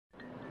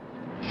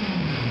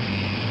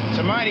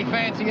mighty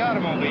fancy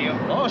automobile.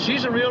 Oh,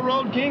 she's a real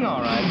road king, all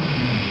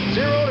right.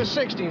 0 to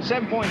 60 in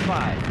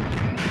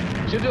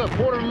 7.5. She'll do a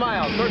quarter of a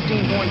mile,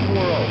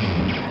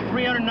 13.40.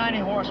 390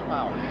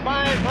 horsepower,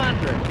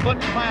 500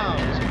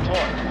 foot-pounds of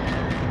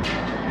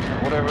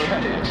torque. Whatever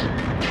that is.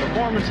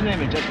 Performance and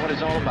image, that's what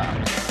it's all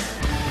about.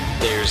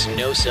 There's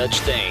no such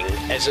thing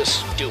as a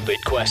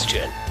stupid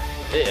question.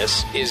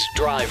 This is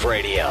Drive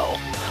Radio.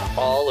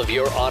 All of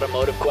your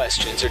automotive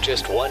questions are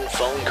just one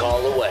phone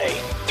call away.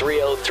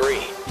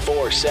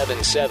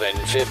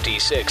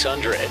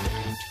 303-477-5600.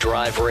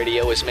 Drive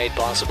Radio is made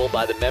possible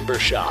by the member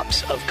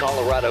shops of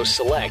Colorado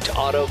Select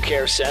Auto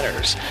Care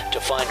Centers.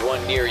 To find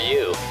one near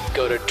you,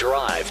 go to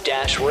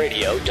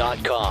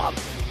drive-radio.com.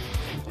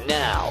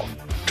 Now,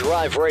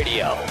 Drive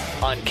Radio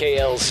on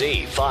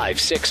KLZ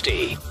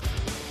 560.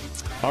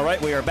 All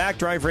right, we are back.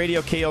 Drive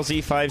Radio,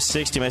 KLZ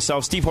 560.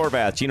 Myself, Steve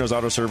Horvath, Gino's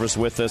Auto Service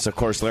with us. Of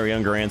course, Larry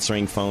Unger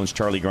answering phones.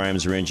 Charlie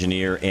Grimes, our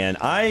engineer. And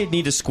I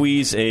need to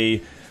squeeze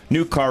a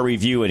new car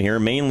review in here,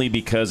 mainly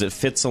because it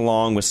fits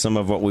along with some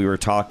of what we were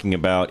talking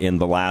about in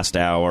the last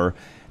hour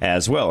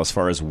as well, as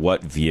far as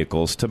what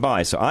vehicles to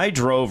buy. So I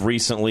drove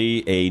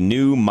recently a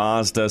new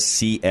Mazda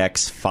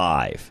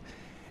CX-5.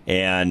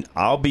 And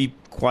I'll be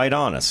quite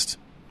honest.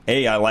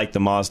 I like the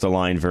Mazda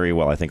line very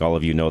well. I think all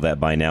of you know that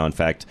by now. In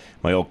fact,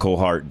 my old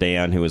cohort,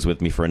 Dan, who was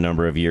with me for a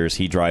number of years,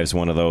 he drives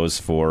one of those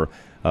for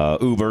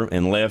Uber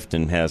and Lyft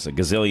and has a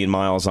gazillion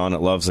miles on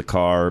it, loves the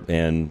car,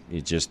 and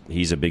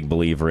he's a big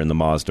believer in the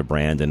Mazda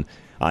brand, and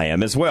I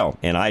am as well.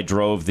 And I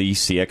drove the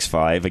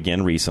CX-5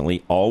 again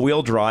recently.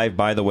 All-wheel drive,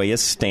 by the way,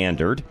 is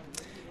standard,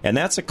 and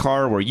that's a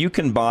car where you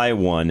can buy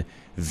one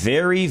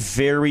very,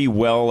 very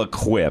well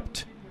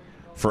equipped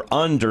for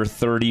under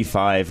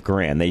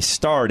 $35,000. They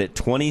start at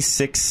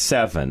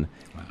 $26,700.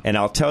 And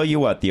I'll tell you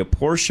what, the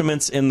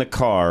apportionments in the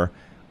car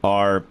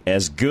are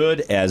as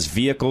good as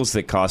vehicles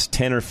that cost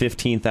 $10,000 or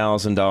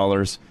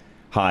 $15,000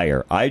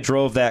 higher. I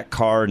drove that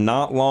car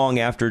not long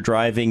after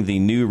driving the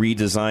new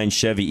redesigned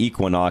Chevy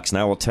Equinox, and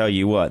I will tell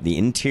you what, the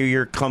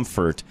interior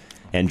comfort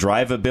and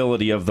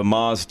drivability of the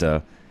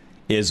Mazda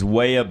is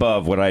way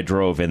above what I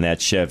drove in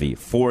that Chevy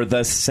for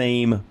the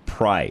same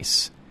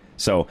price.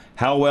 So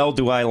how well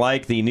do I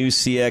like the new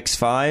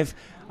CX-5?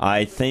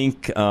 I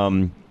think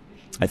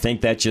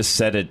that just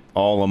said it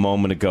all a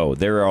moment ago.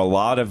 There are a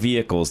lot of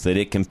vehicles that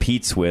it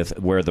competes with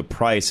where the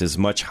price is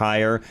much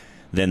higher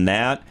than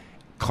that.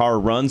 Car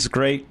runs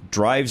great,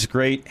 drives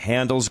great,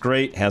 handles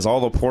great, has all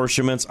the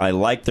apportionments. I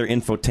like their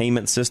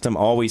infotainment system,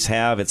 always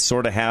have. It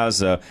sort of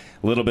has a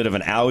little bit of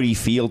an Audi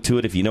feel to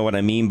it. If you know what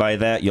I mean by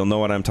that, you'll know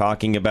what I'm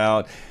talking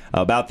about.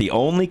 About the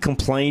only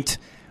complaint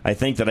I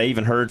think that I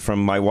even heard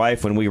from my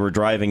wife when we were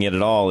driving it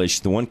at all is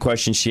the one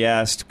question she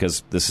asked,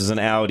 because this is an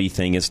Audi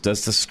thing, is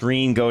does the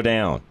screen go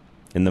down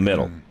in the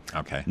middle?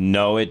 Okay.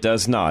 No, it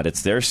does not.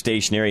 It's there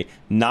stationary.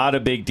 Not a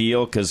big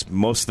deal because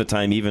most of the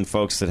time even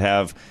folks that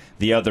have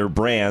the other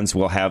brands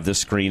will have the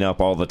screen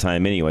up all the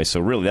time anyway. So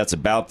really that's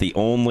about the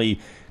only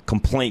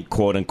complaint,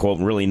 quote-unquote,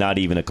 really not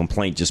even a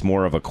complaint, just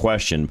more of a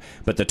question.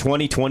 But the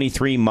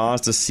 2023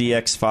 Mazda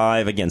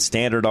CX-5, again,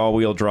 standard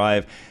all-wheel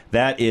drive,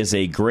 that is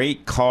a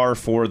great car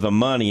for the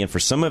money. And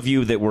for some of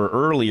you that were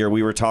earlier,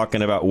 we were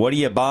talking about what do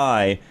you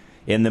buy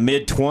in the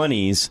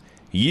mid-20s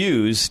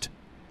used.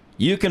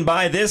 You can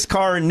buy this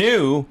car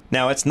new.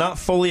 Now, it's not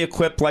fully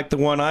equipped like the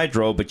one I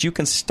drove, but you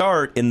can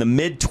start in the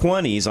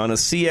mid-20s on a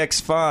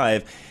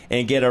CX-5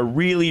 and get a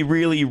really,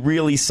 really,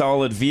 really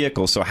solid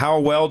vehicle. So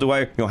how well do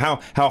I,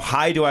 how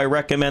high do I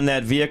recommend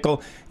that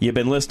vehicle? You've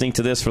been listening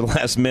to this for the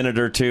last minute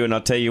or two, and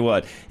I'll tell you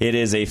what, it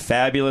is a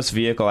fabulous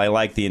vehicle. I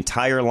like the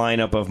entire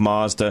lineup of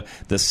Mazda.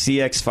 The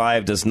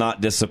CX-5 does not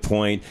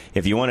disappoint.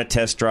 If you want to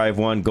test drive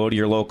one, go to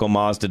your local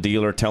Mazda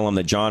dealer. Tell them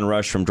that John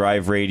Rush from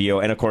Drive Radio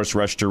and, of course,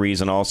 Rush to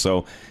Reason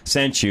also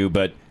sent you.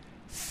 But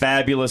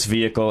fabulous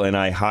vehicle, and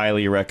I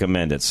highly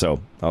recommend it. So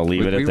I'll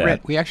leave it at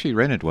that. We actually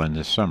rented one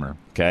this summer.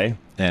 Okay.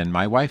 And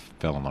my wife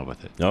fell in love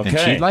with it. Okay. And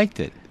she liked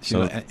it.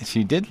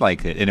 She did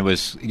like it. And it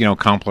was,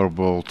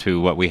 comparable to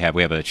what we have.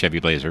 We have a Chevy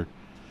Blazer.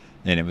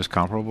 And it was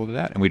comparable to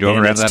that. And we drove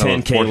around that.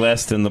 And it's $10K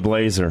less than the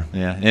Blazer.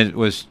 Yeah. And it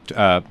was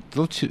a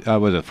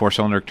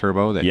four-cylinder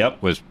turbo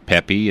that was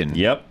peppy. And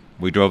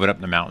we drove it up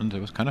in the mountains. It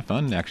was kind of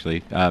fun,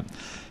 actually.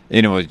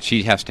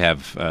 She has to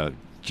have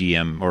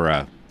GM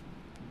or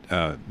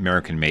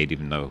American-made,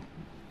 even though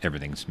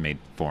everything's made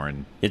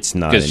foreign. It's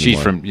not because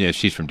anymore.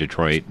 she's from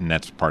Detroit, and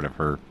that's part of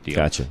her deal.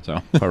 Gotcha.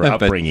 So her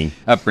upbringing,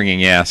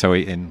 yeah. So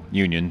in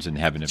unions and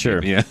having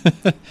sure. Yeah.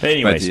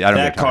 Anyways,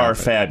 that car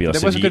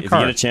fabulous. It was a good car.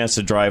 If you get a chance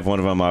to drive one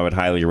of them, I would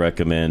highly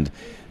recommend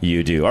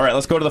you do. All right,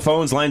 let's go to the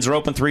phones. Lines are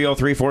open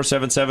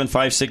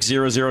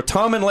 303-477-5600.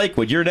 Tom in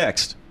Lakewood, you're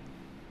next.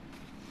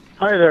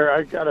 Hi there.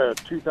 I got a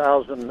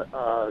 2000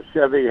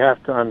 Chevy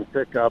half-ton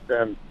pickup,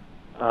 and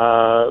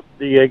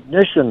the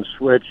ignition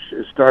switch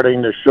is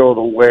starting to show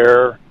the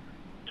wear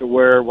to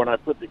where when I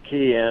put the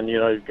key in,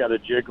 you've got to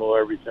jiggle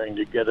everything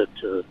to get it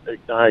to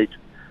ignite.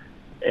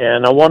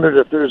 And I wondered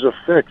if there's a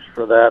fix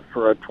for that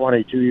for a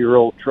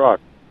 22-year-old truck.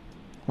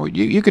 Well,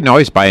 you can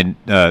always buy and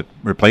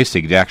replace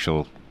the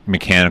actual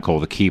mechanical,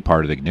 the key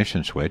part of the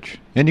ignition switch,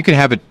 and you can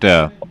have it.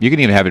 You can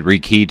even have it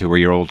rekeyed to where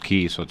your old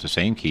key, so it's the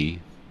same key.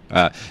 Is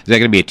that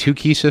going to be a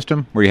 2-key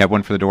system where you have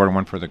one for the door and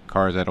one for the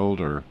car? Is that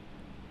old or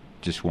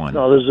just one?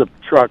 No, this is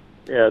a truck.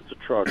 Yeah, it's a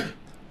truck.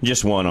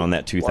 Just one on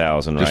that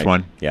 2000, right? Just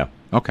one. Yeah.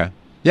 Okay.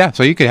 Yeah,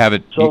 so you could have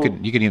it. So,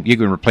 you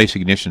can replace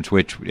the ignition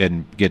switch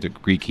and get it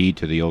rekeyed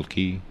to the old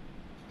key.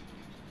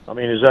 I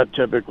mean, is that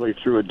typically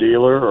through a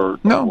dealer or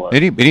no? What?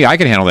 I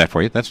can handle that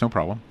for you. That's no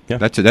problem. Yeah.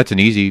 That's an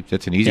easy. Yeah,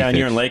 fix. and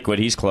you're in Lakewood.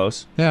 He's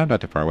close. Yeah,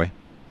 not too far away.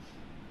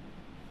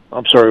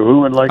 I'm sorry,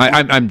 who in Lakewood?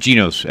 I'm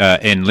Geno's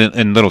in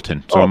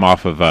Littleton, so I'm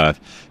off of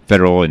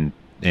Federal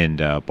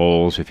and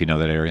Bowles, if you know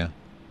that area.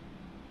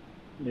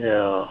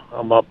 Yeah,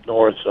 I'm up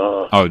north.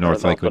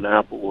 North Lakewood.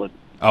 Up in Applewood.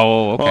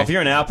 Oh, okay. Well, if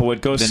you're in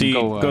Applewood, go see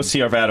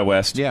Arvada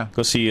West. Yeah.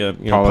 Go see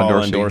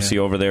Paul and Dorsey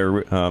over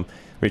there.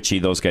 Richie,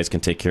 those guys can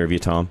take care of you,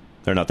 Tom.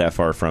 They're not that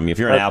far from you. If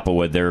you're in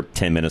Applewood, they're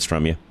 10 minutes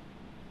from you.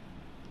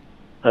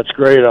 That's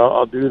great.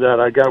 I'll do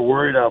that. I got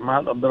worried. I'm out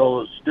in the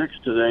middle of the sticks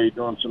today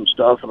doing some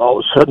stuff, and all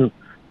of a sudden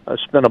I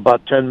spent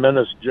about 10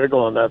 minutes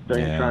jiggling that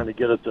thing trying to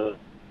get it to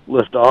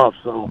lift off.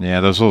 So yeah,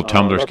 those little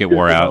tumblers get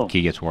wore out. Know.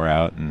 Key gets wore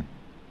out, and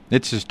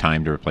it's just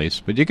time to replace.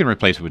 But you can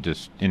replace it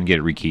with and get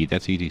it rekeyed.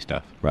 That's easy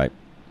stuff. Right.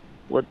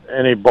 What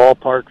any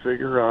ballpark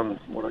figure on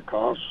what it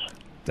costs?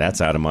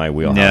 That's out of my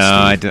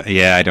wheelhouse. No,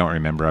 I don't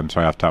remember. I'm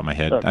sorry, off the top of my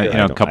head. Okay.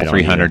 A couple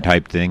 300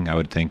 type thing, I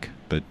would think.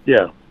 But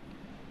yeah,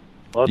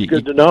 well, it's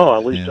good to know.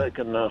 At least I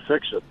can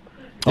fix it.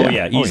 Oh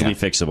yeah, easily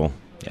fixable.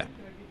 Yeah.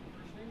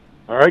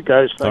 All right,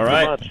 guys. Thank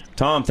you much.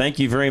 Tom, thank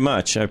you very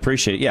much. I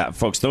appreciate it. Yeah,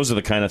 folks, those are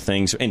the kind of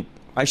things. And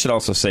I should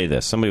also say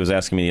this. Somebody was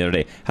asking me the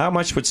other day, how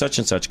much would such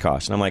and such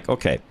cost? And I'm like,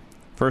 okay,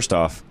 first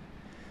off,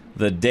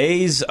 the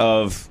days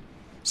of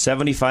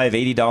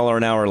 $75, $80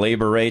 an hour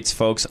labor rates,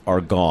 folks,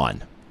 are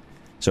gone.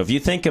 So if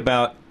you think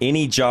about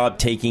any job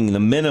taking the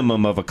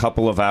minimum of a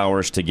couple of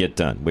hours to get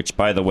done, which,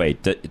 by the way,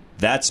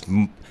 that's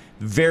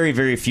very,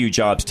 very few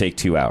jobs take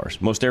 2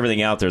 hours. Most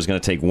everything out there is going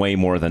to take way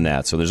more than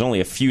that. So there's only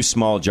a few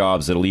small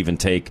jobs that'll even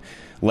take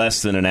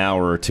less than an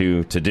hour or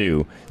two to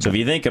do. So if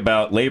you think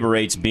about labor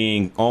rates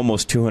being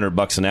almost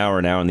 $200 an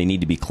hour now, and they need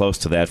to be close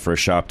to that for a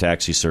shop to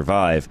actually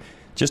survive,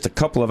 just a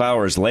couple of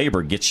hours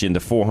labor gets you into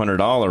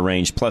 $400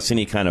 range plus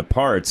any kind of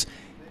parts.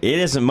 It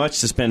isn't much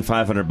to spend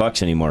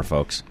 $500 anymore,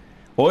 folks.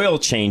 Oil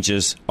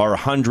changes are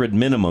 $100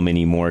 minimum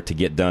anymore to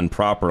get done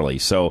properly.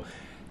 So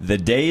the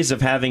days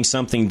of having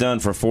something done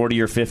for $40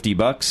 or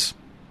 $50,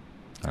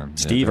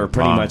 Steve, are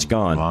pretty much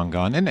gone. Long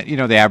gone. And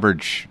the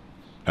average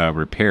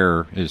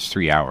repair is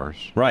 3 hours.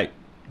 Right.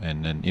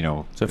 And then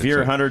so if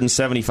you're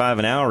 $175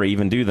 an hour,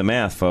 even do the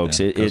math, folks.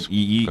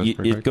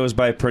 It goes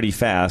by pretty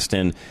fast.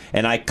 And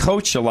I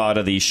coach a lot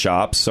of these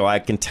shops, so I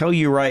can tell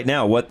you right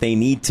now what they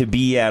need to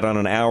be at on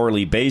an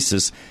hourly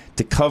basis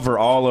to cover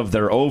all of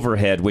their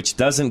overhead, which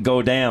doesn't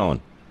go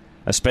down,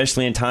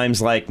 especially in times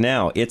like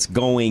now. It's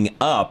going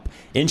up.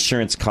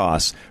 Insurance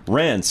costs,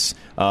 rents,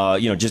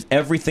 just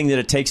everything that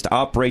it takes to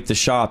operate the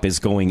shop is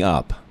going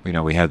up.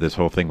 We have this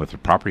whole thing with the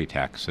property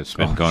tax that's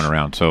been going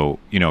around. So,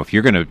 if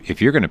you're gonna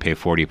pay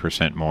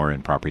 40% more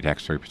in property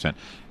tax, 30%,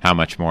 how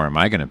much more am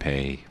I going to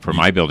pay for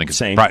my building?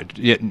 Same.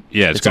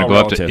 It's going to go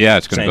up.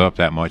 It's going to go up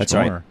that much That's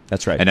more. Right.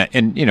 That's right.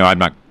 And I'm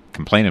not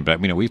complaining, but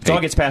we pay. It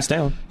all gets passed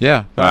down.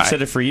 Yeah, I've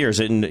said it for years.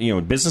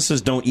 And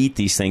businesses don't eat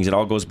these things. It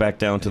all goes back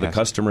down to the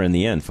customer in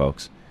the end,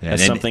 folks. Yeah,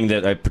 that's something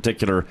that a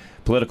particular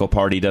political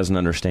party doesn't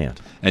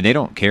understand. And they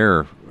don't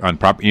care on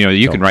property.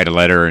 You can write a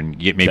letter and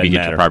get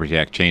the property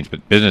tax changed,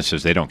 but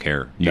businesses, they don't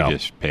care. You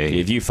just pay.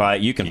 If you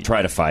fight, you can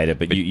try to fight it,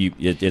 but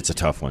it's a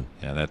tough one.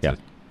 Yeah,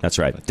 that's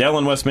right. Dell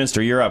in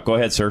Westminster, you're up. Go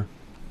ahead, sir.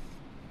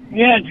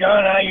 Yeah,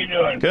 John, how you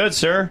doing? Good,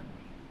 sir.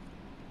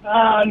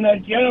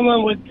 The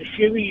gentleman with the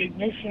Chevy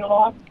ignition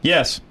lock?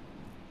 Yes.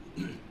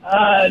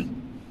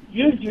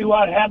 Usually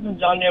what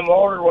happens on them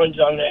older ones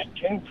on that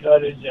tin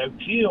cut is the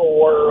key will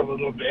wear a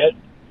little bit,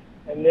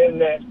 and then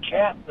that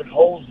cap that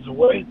holds the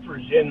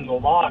wafers in the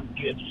lock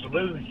gets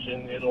loose,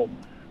 and it'll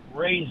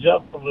raise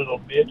up a little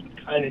bit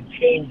and kind of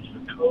change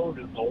the code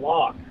of the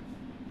lock.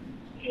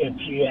 If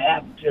you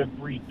have to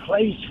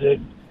replace it,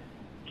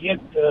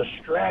 get the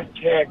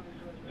Stratec.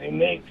 They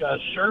make a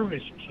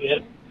service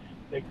kit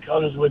that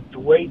comes with the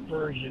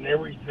wafers and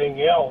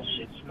everything else.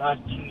 It's not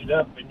keyed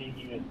up, and then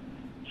you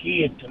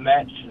key it to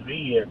match the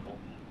vehicle.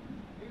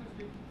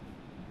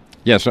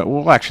 Yes,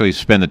 we'll actually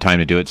spend the time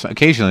to do it. So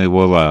occasionally,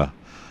 we'll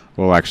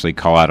actually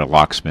call out a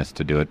locksmith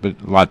to do it,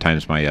 but a lot of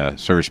times my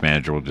service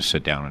manager will just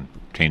sit down and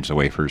change the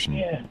wafers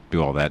and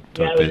do all that.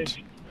 So the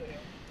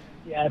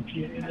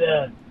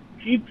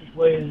cheapest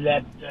way is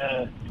that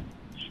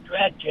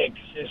Stratec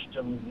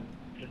system,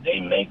 because they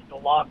make the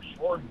locks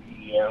for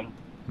GM,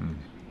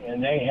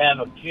 and they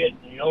have a kit,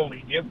 and the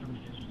only difference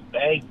is the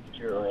bag that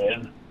you're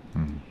in.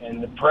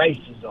 And the price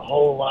is a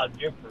whole lot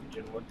different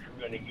than what you're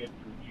going to get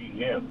from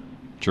GM.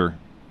 Sure.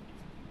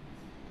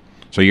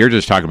 So you're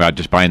just talking about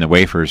just buying the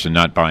wafers and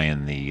not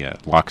buying the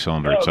lock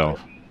cylinder itself?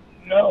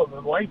 No,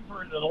 the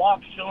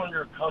lock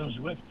cylinder comes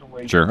with the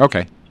wafer. Sure,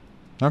 okay.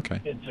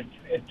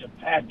 It's a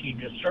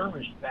package, a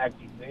service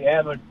package. They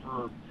have it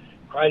for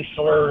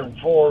Chrysler and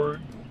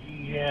Ford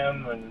and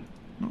GM and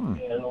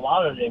a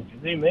lot of them,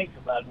 because they make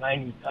about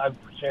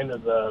 95%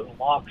 of the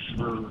locks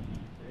for.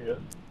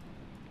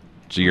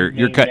 So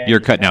you're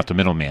cutting out the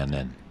middleman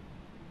then,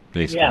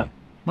 basically. Yeah.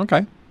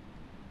 Okay.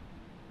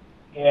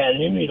 Yeah,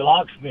 and any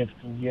locksmith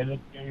can get it.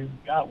 They've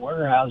got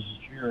warehouses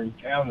here in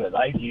town that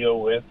I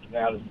deal with and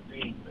out of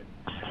state, but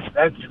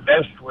that's the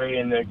best way.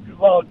 And a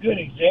good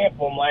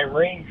example, my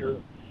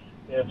Ranger.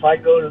 If I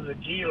go to the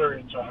dealer,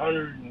 it's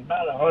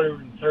about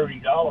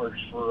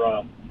 $130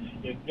 for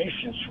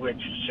ignition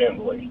switch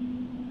assembly.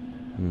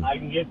 I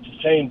can get the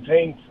same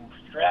thing from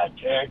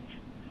Stratec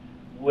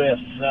with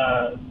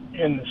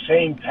in the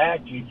same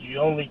package. The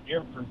only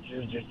difference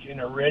is it's in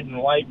a red and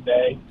white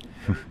bag,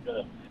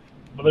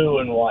 blue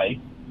and white,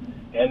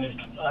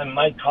 and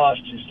my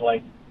cost is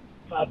like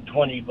about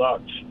 $20.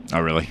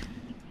 Oh, really?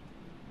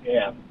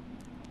 Yeah.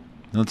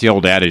 That's the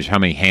old adage: how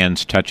many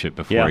hands touch it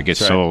before it gets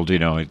sold? You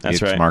know, it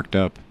gets marked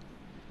up.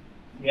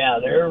 Yeah,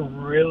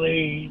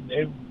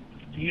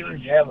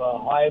 dealers have a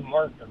high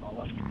market on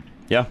them.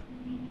 Yeah.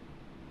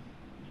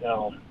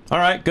 So. All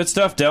right, good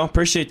stuff, Del.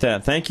 Appreciate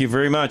that. Thank you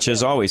very much,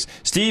 as always.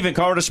 Steve in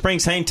Colorado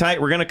Springs, hang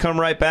tight. We're going to come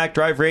right back.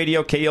 Drive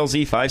Radio,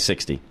 KLZ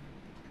 560.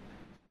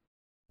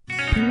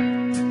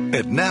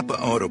 At Napa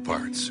Auto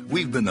Parts,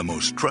 we've been the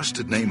most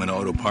trusted name in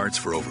auto parts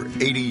for over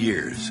 80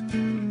 years.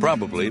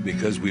 Probably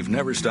because we've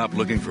never stopped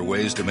looking for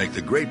ways to make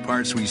the great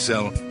parts we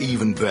sell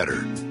even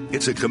better.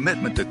 It's a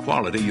commitment to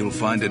quality you'll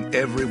find in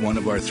every one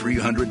of our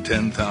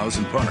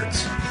 310,000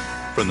 parts.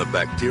 From the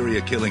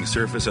bacteria-killing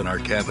surface on our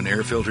cabin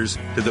air filters,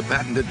 to the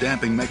patented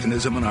damping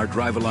mechanism on our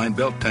drive-align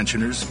belt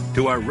tensioners,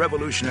 to our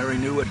revolutionary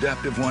new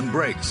Adaptive One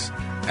brakes.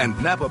 And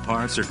Napa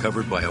parts are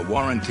covered by a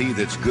warranty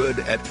that's good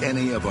at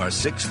any of our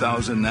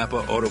 6,000 Napa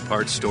Auto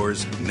Parts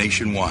stores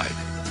nationwide.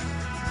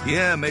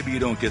 Yeah, maybe you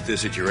don't get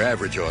this at your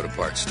average auto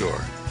parts store,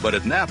 but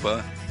at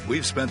Napa,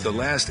 we've spent the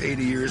last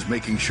 80 years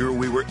making sure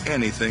we were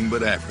anything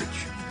but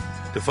average.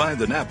 To find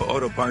the Napa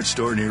Auto Parts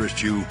store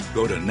nearest you,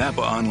 go to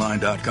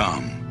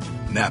NapaOnline.com.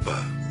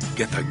 Napa,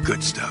 get the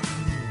good stuff.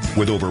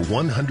 With over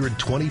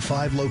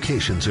 125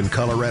 locations in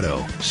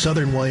Colorado,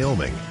 southern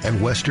Wyoming, and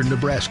western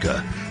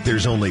Nebraska,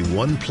 there's only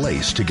one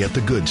place to get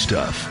the good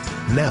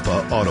stuff: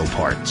 Napa Auto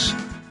Parts.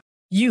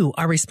 You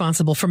are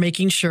responsible for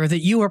making sure that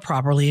you are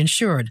properly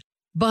insured,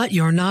 but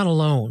you're not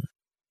alone.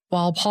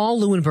 While Paul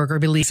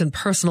Leuenberger believes in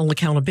personal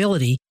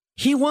accountability,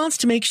 he wants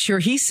to make sure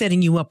he's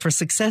setting you up for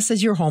success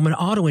as your home and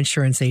auto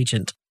insurance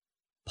agent.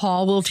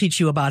 Paul will teach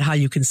you about how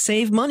you can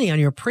save money on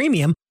your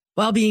premium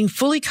while being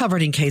fully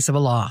covered in case of a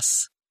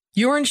loss.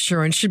 Your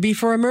insurance should be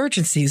for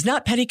emergencies,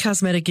 not petty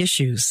cosmetic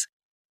issues.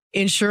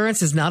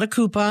 Insurance is not a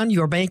coupon,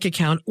 your bank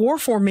account, or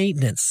for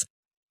maintenance.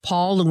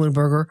 Paul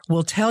Leuenberger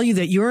will tell you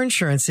that your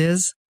insurance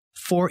is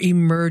for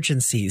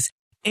emergencies.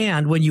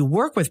 And when you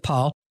work with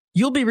Paul,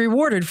 you'll be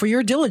rewarded for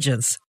your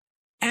diligence.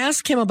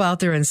 Ask him about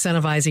their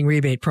incentivizing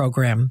rebate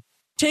program.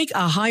 Take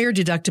a higher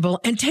deductible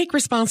and take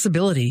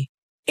responsibility.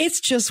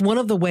 It's just one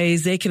of the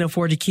ways they can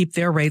afford to keep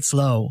their rates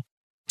low.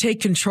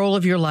 Take control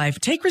of your life.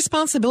 Take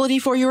responsibility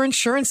for your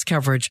insurance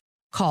coverage.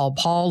 Call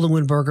Paul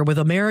Leuenberger with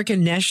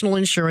American National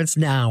Insurance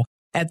now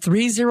at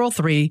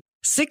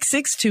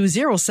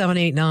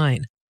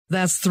 303-662-0789.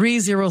 That's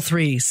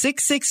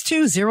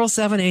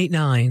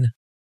 303-662-0789.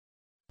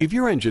 If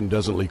your engine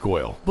doesn't leak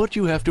oil, but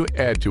you have to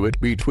add to it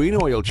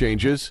between oil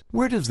changes,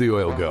 where does the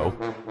oil go?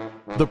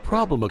 The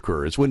problem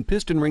occurs when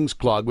piston rings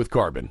clog with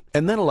carbon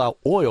and then allow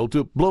oil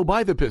to blow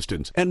by the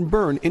pistons and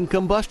burn in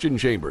combustion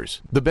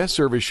chambers. The best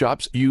service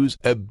shops use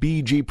a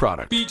BG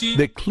product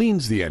that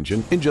cleans the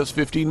engine in just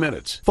 15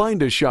 minutes.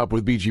 Find a shop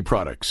with BG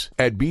products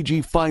at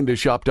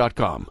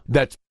bgfindashop.com.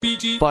 That's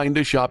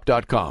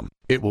bgfindashop.com.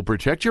 It will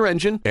protect your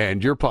engine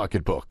and your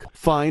pocketbook.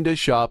 Find a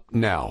shop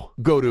now.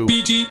 Go to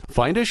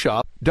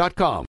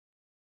bgfindashop.com.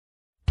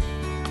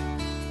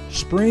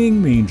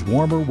 Spring means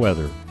warmer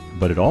weather,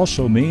 but it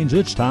also means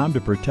it's time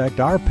to protect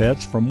our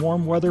pets from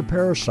warm weather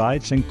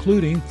parasites,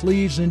 including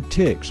fleas and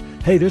ticks.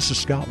 Hey, this is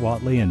Scott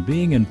Watley, and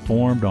being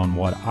informed on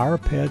what our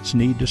pets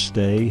need to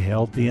stay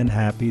healthy and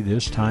happy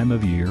this time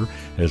of year,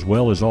 as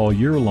well as all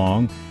year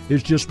long,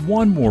 is just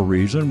one more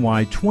reason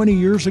why 20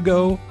 years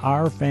ago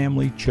our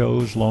family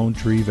chose Lone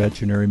Tree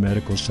Veterinary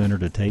Medical Center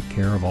to take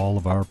care of all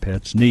of our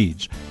pets'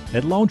 needs.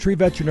 At Lone Tree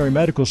Veterinary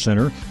Medical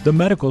Center, the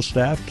medical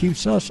staff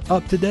keeps us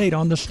up to date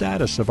on the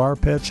status of our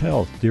pets'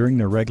 health during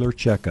their regular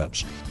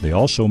checkups. They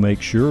also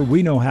make sure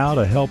we know how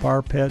to help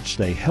our pets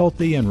stay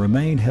healthy and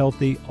remain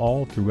healthy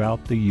all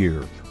throughout the year.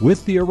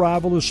 With the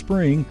arrival of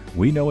spring,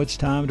 we know it's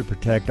time to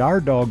protect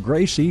our dog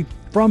Gracie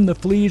from the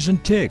fleas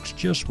and ticks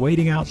just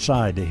waiting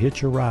outside to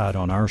hitch a ride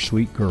on our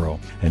sweet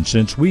girl. And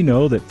since we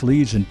know that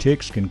fleas and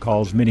ticks can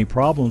cause many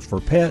problems for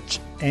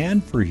pets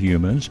and for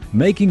humans,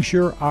 making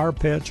sure our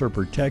pets are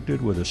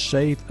protected with a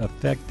safe,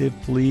 effective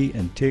flea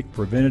and tick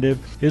preventative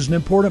is an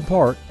important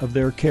part of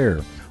their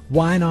care.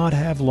 Why not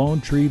have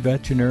Lone Tree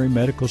Veterinary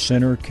Medical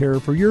Center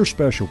care for your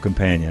special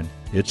companion?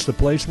 It's the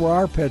place where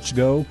our pets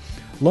go.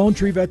 Lone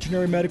Tree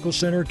Veterinary Medical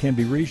Center can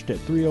be reached at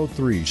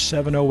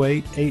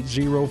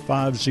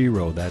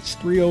 303-708-8050. That's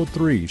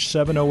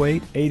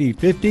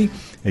 303-708-8050.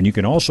 And you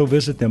can also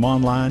visit them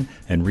online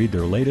and read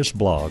their latest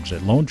blogs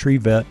at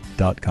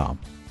lonetreevet.com.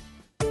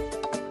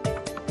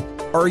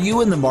 Are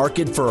you in the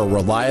market for a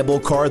reliable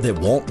car that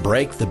won't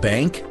break the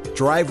bank?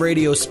 Drive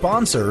Radio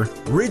sponsor,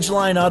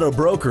 Ridgeline Auto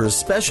Brokers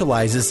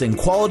specializes in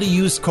quality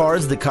used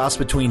cars that cost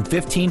between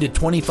 $15,000 to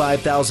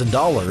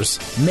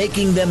 $25,000,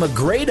 making them a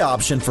great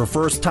option for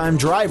first-time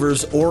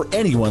drivers or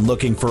anyone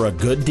looking for a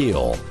good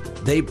deal.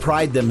 They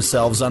pride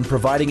themselves on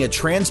providing a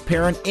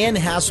transparent and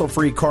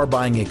hassle-free car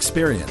buying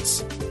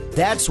experience.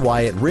 That's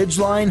why at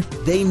Ridgeline,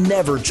 they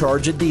never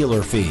charge a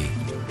dealer fee.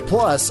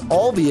 Plus,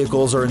 all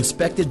vehicles are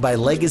inspected by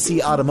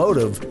Legacy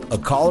Automotive, a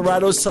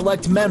Colorado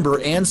Select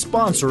member and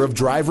sponsor of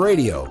Drive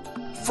Radio.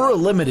 For a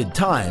limited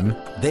time,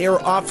 they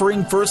are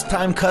offering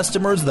first-time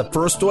customers the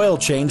first oil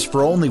change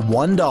for only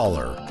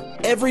 $1.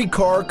 Every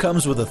car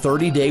comes with a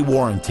 30-day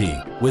warranty,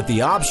 with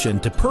the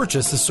option to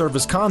purchase a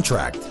service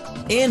contract.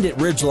 And at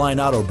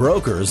Ridgeline Auto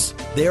Brokers,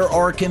 there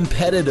are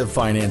competitive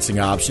financing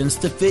options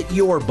to fit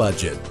your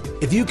budget.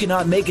 If you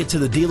cannot make it to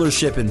the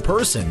dealership in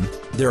person,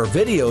 there are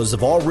videos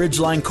of all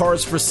Ridgeline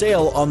cars for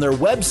sale on their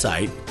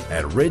website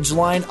at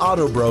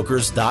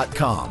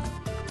ridgelineautobrokers.com.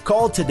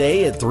 Call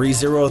today at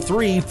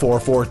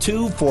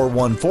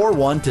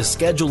 303-442-4141 to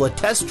schedule a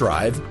test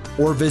drive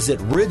or visit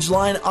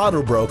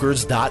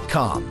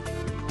ridgelineautobrokers.com.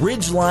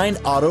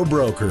 Ridgeline Auto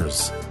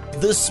Brokers,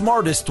 the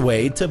smartest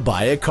way to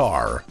buy a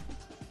car.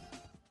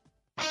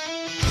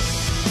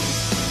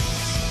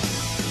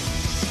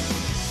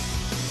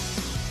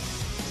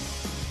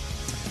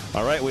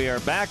 All right, we are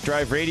back.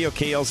 Drive Radio,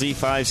 KLZ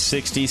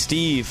 560.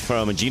 Steve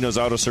from Gino's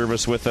Auto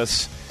Service with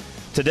us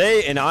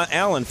today, and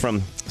Alan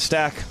from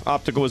Stack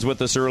Optical was with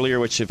us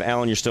earlier, which, if,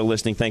 Alan, you're still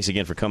listening, thanks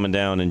again for coming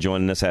down and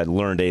joining us. I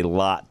learned a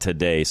lot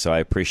today, so I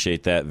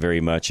appreciate that very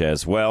much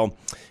as well.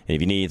 And if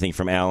you need anything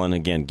from Alan,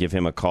 again, give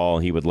him a call.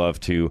 He would love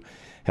to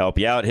help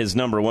you out. His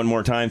number, one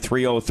more time,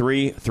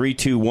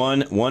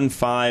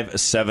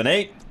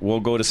 303-321-1578.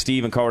 We'll go to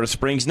Steve in Colorado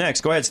Springs next.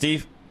 Go ahead,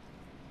 Steve.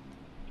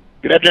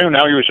 Good afternoon.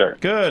 How are you, sir?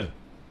 Good.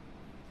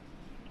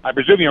 I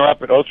presume you were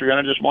up at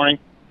 0300 this morning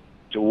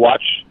to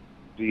watch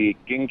the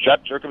King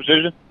Tut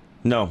circumcision?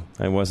 No,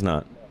 I was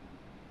not.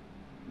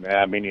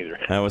 Yeah, me neither.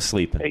 I was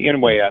sleeping. Hey,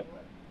 anyway,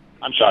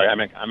 I'm sorry. I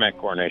meant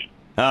coronation.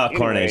 Oh,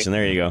 coronation.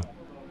 There you go.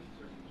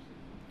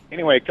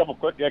 Anyway, a couple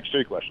quick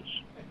X3 questions.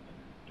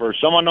 For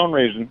some unknown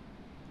reason,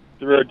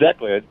 through a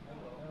deck lid,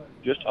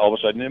 just all of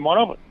a sudden didn't want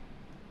to open.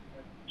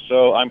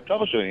 So I'm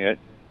troubleshooting it,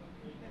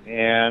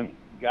 and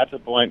got to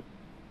the point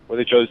where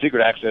they chose the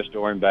secret access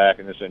door and back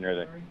and this and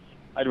everything.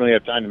 I didn't really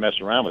have time to mess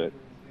around with it.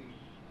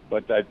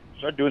 But I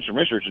started doing some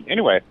research. And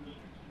anyway,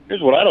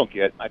 here's what I don't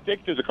get. I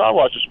take it to the car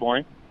wash this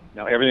morning.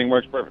 Now everything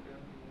works perfectly.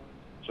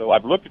 So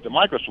I've looked at the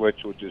micro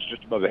switch, which is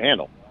just above the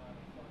handle.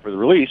 For the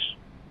release,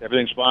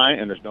 everything's fine,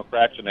 and there's no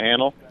cracks in the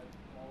handle.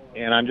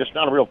 And I'm just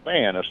not a real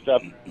fan of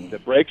stuff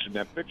that breaks and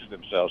then fixes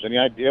themselves. Any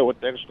idea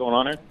what the heck's going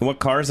on there? What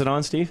car is it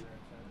on, Steve?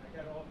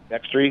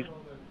 X3,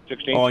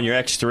 16. Oh, on your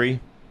X3?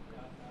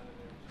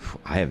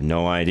 I have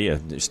no idea.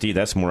 Steve,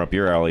 that's more up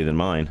your alley than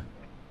mine.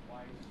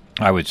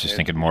 I was just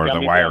thinking more of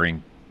the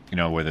wiring,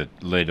 where the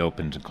lid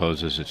opens and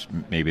closes. It's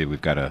maybe we've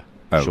got a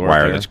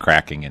wire that's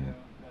cracking and,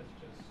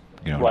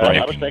 Well,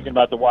 I was thinking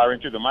about the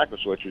wiring, too. The micro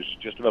switch is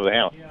just above the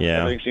handle.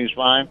 Yeah. Everything seems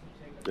fine.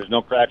 There's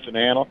no cracks in the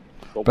handle.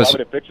 But why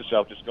would it fix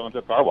itself just going to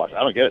a car wash?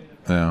 I don't get it.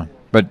 Yeah.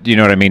 But you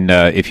know what I mean?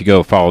 If you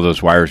go follow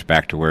those wires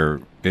back to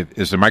where...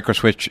 Is the micro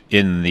switch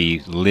in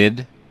the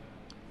lid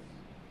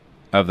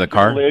of the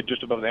car? The lid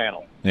just above the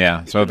handle.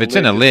 Yeah, so if it's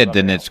in a lid,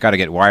 then it's got to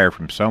get wire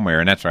from somewhere,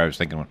 and that's why I was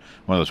thinking one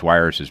of those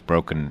wires is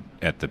broken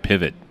at the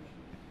pivot,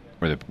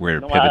 where it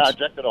pivots. I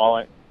checked it all.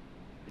 As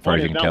far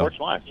as you can tell. It works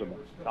fine. So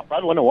I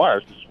probably wouldn't have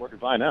wires. It's working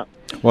fine now.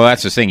 Well,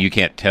 that's the thing. You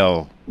can't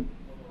tell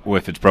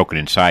if it's broken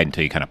inside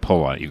until you kind of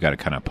pull on it. You've got to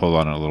kind of pull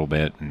on it a little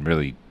bit and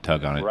really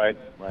tug on it. Right.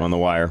 On the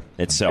wire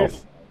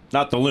itself.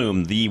 Not the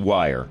loom, the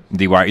wire.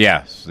 The wire,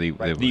 yes. The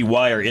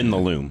wire in the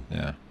loom.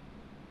 Yeah.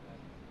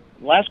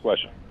 Last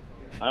question.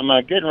 I'm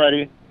getting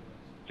ready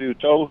to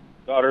tow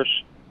daughter's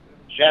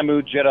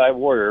Shamu Jedi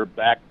Warrior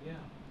back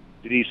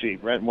to D.C.,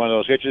 rent one of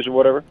those hitches or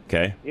whatever.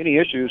 Okay. Any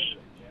issues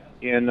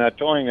in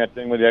towing that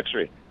thing with the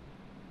X3?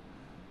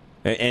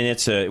 And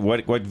it's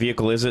what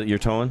vehicle is it you're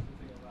towing?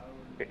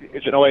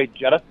 It's an 08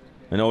 Jetta.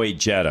 An 08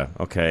 Jetta,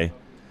 okay.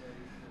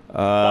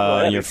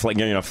 You're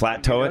going to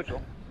flat tow it?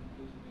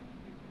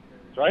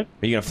 Sorry?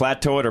 Are you going to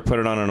flat tow it or put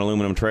it on an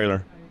aluminum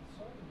trailer?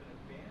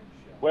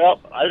 Well,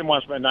 I didn't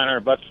want to spend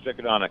 $900 to stick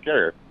it on a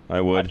carrier. I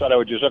would. I thought I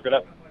would just hook it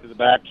up to the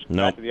back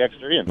of the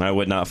X3. I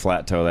would not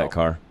flat tow that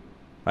car.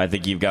 I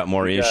think you've got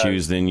more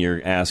issues than you're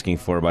asking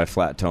for by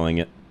flat towing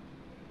it.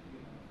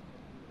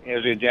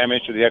 Is it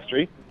damage to the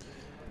X3?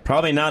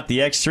 Probably not the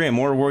X3. I'm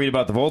more worried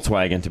about the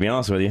Volkswagen, to be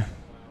honest with you.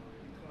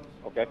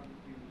 Okay.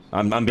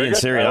 I'm being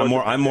serious.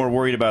 I'm more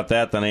worried about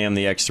that than I am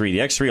the X3. The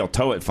X3 will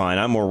tow it fine.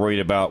 I'm more worried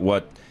about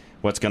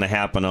what's going to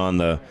happen on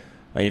the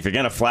If you're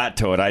going to flat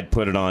tow it, I'd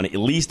put it on at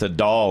least a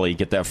dolly,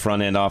 get that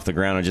front end off the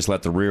ground, and just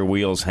let the rear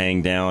wheels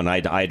hang down.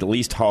 I'd at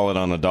least haul it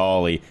on a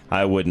dolly.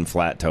 I wouldn't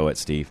flat tow it,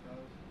 Steve.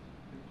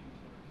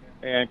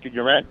 And could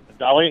you rent a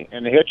dolly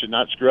and the hitch and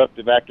not screw up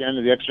the back end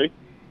of the X3?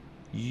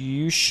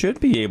 You should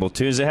be able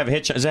to. Does it have a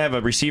hitch? Does it have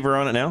a receiver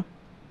on it now?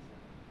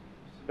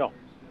 No.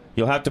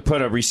 You'll have to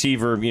put a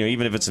receiver,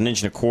 even if it's 1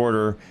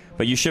 1/4 inch,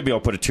 but you should be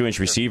able to put a 2-inch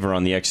receiver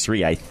on the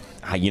X3.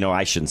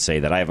 I shouldn't say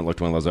that. I haven't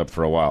looked one of those up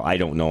for a while. I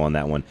don't know on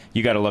that one.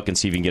 You got to look and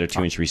see if you can get a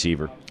 2-inch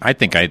receiver. I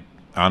think I'd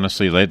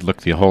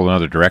look the whole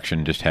other direction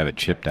and just have it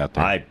chipped out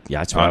there.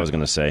 That's what I was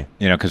going to say.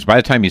 Because by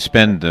the time you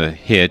spend the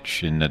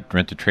hitch and the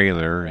rent the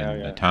trailer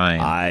and the time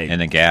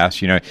and the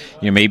gas, maybe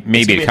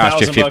it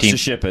costs you $1,500 to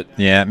ship it.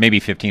 Yeah, maybe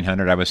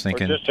 $1,500. I was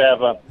thinking. Or just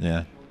have I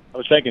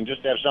was thinking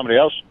just have somebody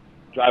else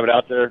drive it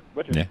out there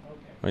with you. Yeah.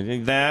 I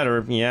think that,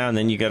 and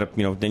then you got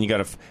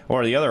to,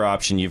 or the other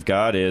option you've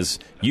got is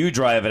you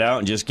drive it out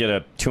and just get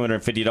a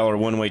 $250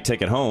 one-way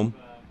ticket home.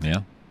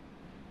 Yeah.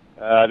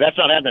 That's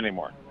not happening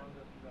anymore.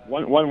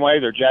 One way,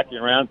 they're jacking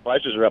around.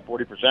 Prices are up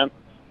 40%.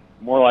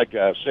 More like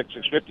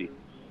 $650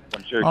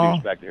 from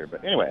Syracuse back there.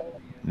 But anyway.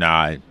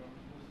 Nah,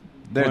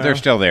 they're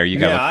still there. You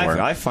got to look for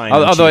them. I find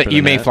although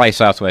you may fly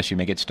Southwest, you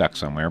may get stuck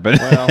somewhere. But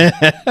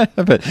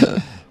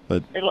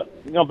But hey, look,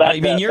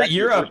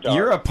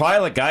 you're a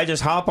pilot guy.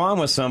 Just hop on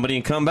with somebody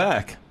and come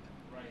back.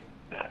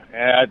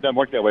 It doesn't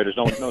work that way. There's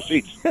no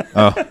seats.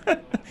 Oh.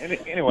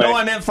 Anyway. No,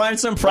 I meant find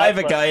some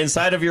private guy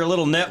inside of your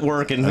little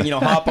network and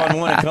hop on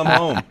one and come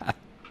home.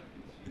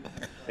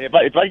 If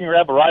I can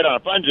grab a ride on a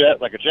fun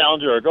jet like a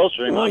Challenger or a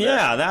Gulfstream. Well,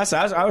 yeah,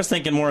 I was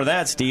thinking more of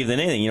that, Steve, than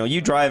anything.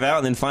 You drive out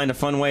and then find a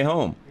fun way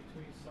home.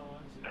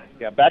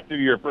 Yeah, back to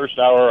your first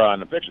hour on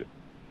the Fix It.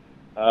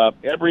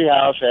 Every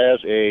house has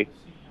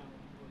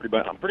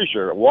I'm pretty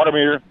sure, a water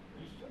meter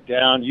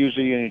down,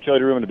 usually in a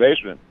utility room in the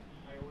basement.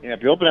 And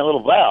if you open that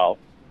little valve,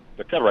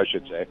 the cover, I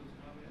should say,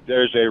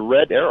 there's a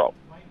red arrow.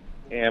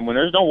 And when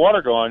there's no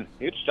water going,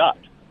 it's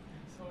stopped.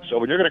 So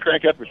when you're going to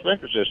crank up your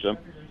sprinkler system,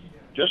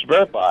 just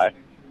verify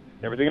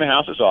everything in the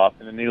house is off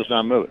and the needle's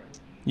not moving.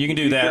 You can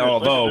do that,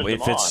 although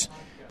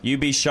you'd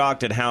be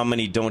shocked at how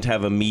many don't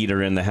have a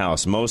meter in the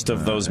house. Most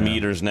of those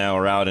meters now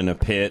are out in a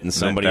pit, and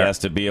somebody has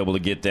to be able to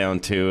get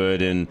down to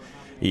it. And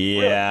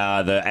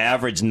yeah, the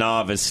average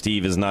novice,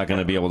 Steve, is not going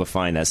to be able to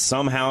find that.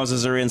 Some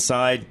houses are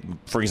inside.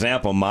 For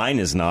example, mine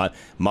is not.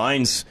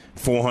 Mine's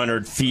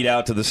 400 feet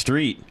out to the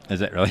street. Is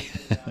that really?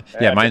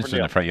 Yeah, mine's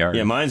in the front yard.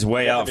 Yeah, mine's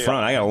way out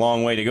front. I got a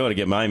long way to go to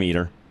get my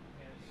meter.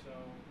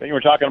 Then you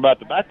were talking about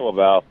the backflow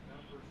valve.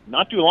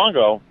 Not too long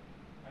ago,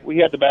 we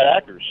had the bad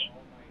actors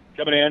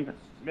coming in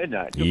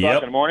midnight, 2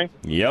 o'clock in the morning.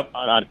 Yep.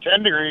 On a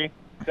 10-degree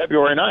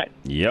February night.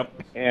 Yep.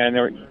 And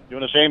they were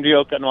doing the same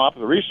deal, cutting off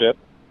of the recip,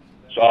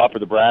 saw for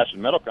the brass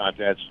and metal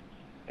contents,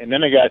 and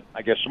then they got,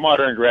 I guess,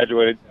 smarter and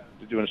graduated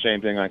to doing the same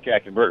thing on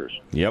cat converters.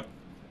 Yep.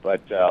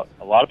 But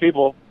a lot of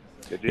people...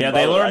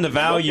 They learned the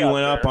value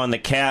went up on the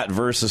cat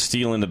versus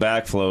stealing the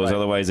backflows. Right.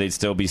 Otherwise, they'd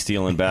still be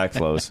stealing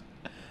backflows.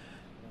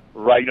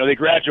 Right. They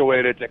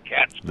graduated to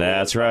cat school.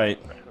 That's right.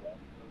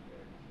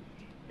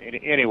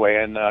 Anyway,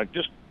 and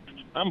just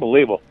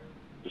unbelievable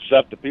the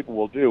stuff that people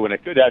will do when they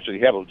could actually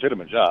have a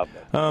legitimate job.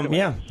 Anyway.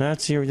 Yeah,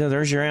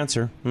 there's your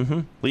answer.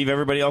 Mm-hmm. Leave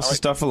everybody else's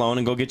stuff alone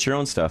and go get your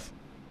own stuff.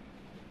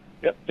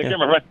 Yep. Take care,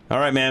 my friend. All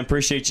right, man.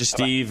 Appreciate you,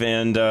 Steve. Bye-bye.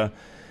 And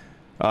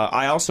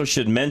I also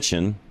should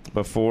mention,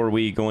 before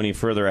we go any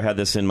further, I had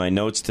this in my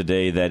notes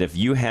today, that if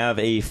you have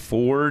a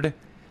Ford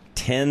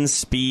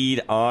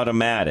 10-speed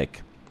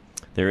automatic,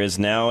 there is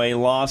now a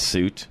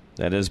lawsuit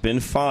that has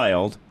been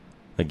filed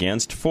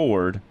against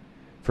Ford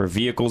for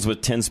vehicles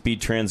with 10-speed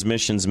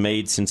transmissions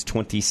made since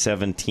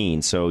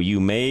 2017. So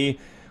you may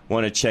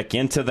want to check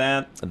into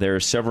that. There are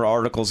several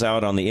articles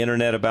out on the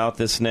internet about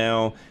this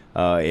now.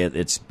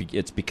 It's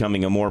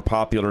becoming a more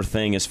popular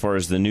thing as far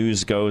as the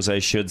news goes, I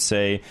should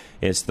say.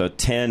 It's the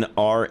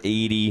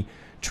 10R80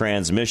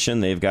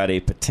 transmission. They've got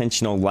a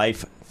potential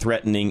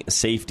life-threatening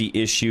safety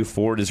issue.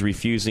 Ford is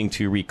refusing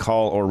to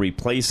recall or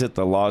replace it,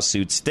 the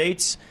lawsuit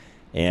states.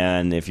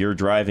 And if you're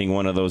driving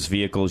one of those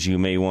vehicles, you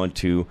may want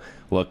to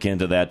look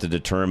into that to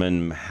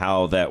determine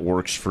how that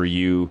works for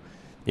you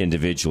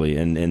individually.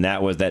 And that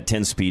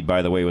 10-speed,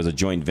 by the way, was a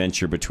joint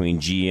venture between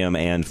GM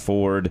and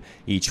Ford,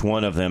 each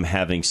one of them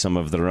having some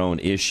of their own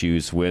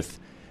issues with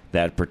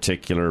that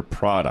particular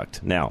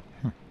product. Now,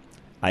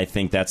 I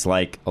think that's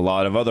like a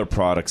lot of other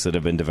products that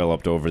have been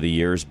developed over the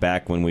years.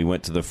 Back when we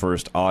went to the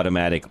first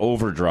automatic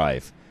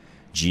overdrive,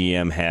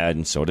 GM had,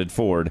 and so did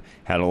Ford,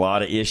 had a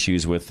lot of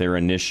issues with their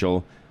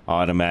initial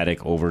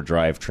automatic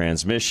overdrive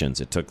transmissions.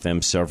 It took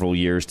them several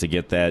years to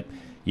get that,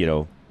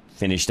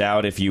 finished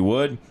out, if you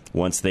would.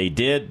 Once they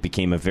did,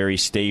 became a very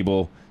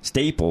staple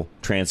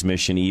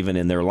transmission even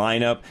in their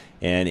lineup.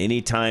 And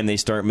anytime they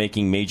start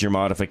making major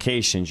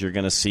modifications, you're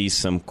going to see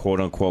some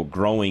quote-unquote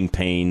growing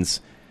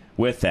pains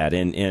with that.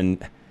 And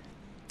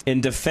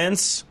in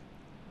defense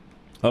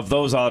of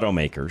those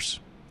automakers,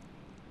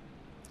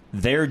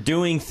 they're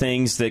doing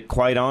things that,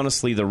 quite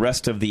honestly, the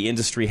rest of the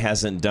industry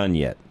hasn't done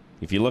yet.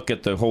 If you look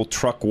at the whole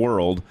truck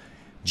world,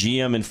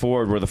 GM and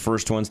Ford were the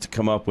first ones to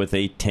come up with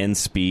a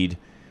 10-speed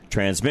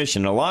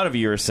transmission. And a lot of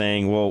you are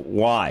saying, well,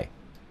 why?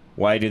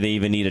 Why do they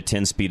even need a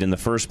 10-speed in the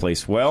first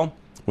place? Well,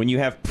 when you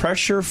have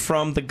pressure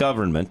from the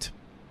government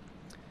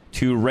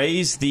to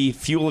raise the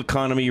fuel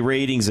economy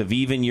ratings of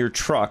even your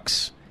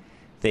trucks,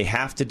 they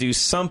have to do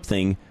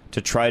something to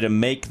try to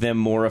make them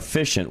more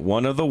efficient.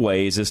 One of the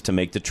ways is to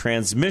make the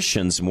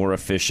transmissions more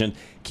efficient,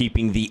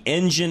 keeping the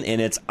engine in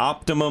its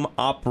optimum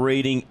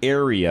operating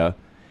area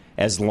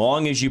as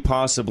long as you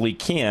possibly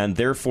can,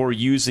 therefore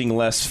using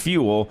less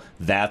fuel.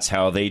 That's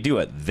how they do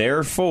it.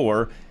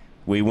 Therefore,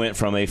 we went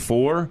from a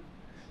 4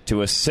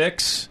 to a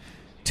 6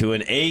 to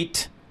an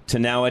 8 to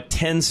now a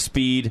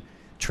 10-speed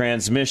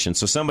transmission.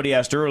 So somebody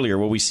asked earlier,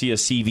 will we see a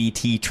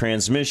CVT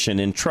transmission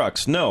in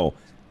trucks? No,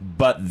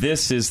 but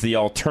this is the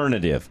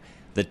alternative.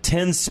 The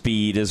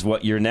 10-speed is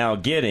what you're now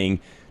getting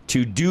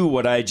to do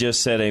what I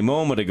just said a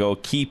moment ago,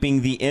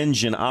 keeping the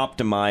engine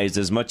optimized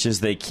as much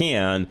as they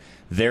can,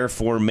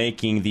 therefore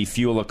making the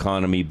fuel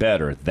economy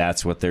better.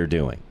 That's what they're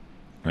doing.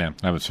 Yeah,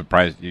 I was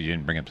surprised you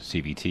didn't bring up the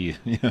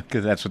CVT,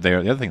 because that's what the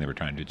other thing they were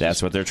trying to do.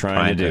 That's what they're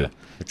trying to do.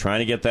 They're trying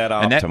to get that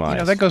optimized.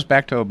 And that goes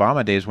back to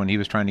Obama days when he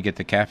was trying to get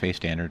the CAFE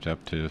standards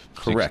up to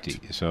 60.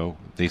 So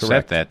they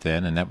set that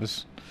then, and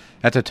that's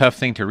a tough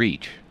thing to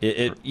reach.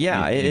 It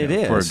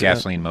is. For a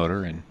gasoline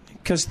motor. And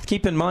because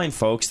keep in mind,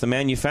 folks, the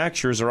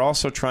manufacturers are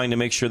also trying to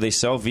make sure they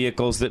sell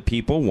vehicles that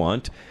people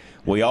want.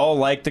 We all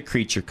like the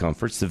creature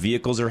comforts. The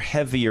vehicles are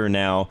heavier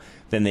now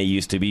than they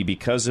used to be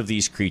because of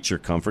these creature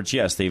comforts.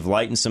 Yes, they've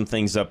lightened some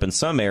things up in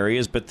some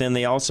areas, but then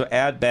they also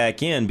add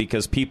back in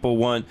because people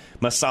want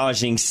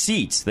massaging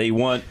seats. They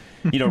want,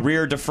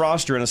 rear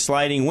defroster and a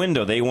sliding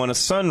window. They want a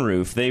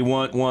sunroof. They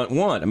want. I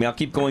mean, I'll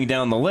keep going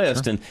down the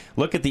list and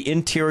look at the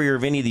interior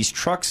of any of these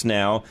trucks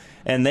now,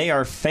 and they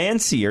are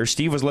fancier.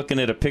 Steve was looking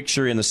at a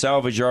picture in the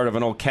salvage yard of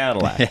an old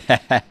Cadillac.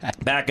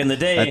 Back in the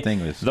day,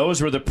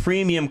 those were the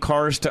premium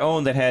cars to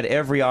own that had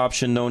every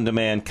option known to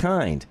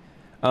mankind.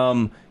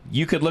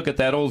 You could look at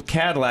that old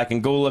Cadillac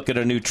and go look at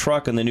a new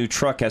truck, and the new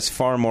truck has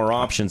far more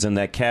options than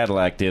that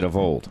Cadillac did of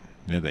old.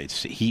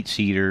 Seat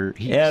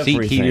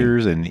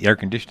heaters and air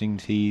conditioning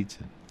seats.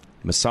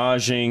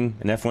 Massaging,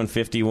 an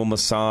F-150 will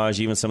massage.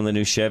 Even some of the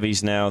new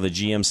Chevys now, the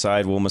GM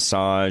side will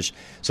massage.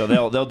 So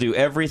they'll do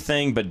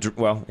everything, but,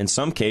 well, in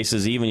some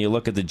cases, even you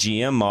look at the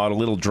GM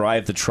model, it'll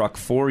drive the truck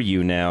for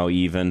you now,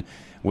 even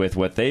with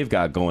what they've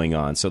got going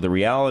on. So the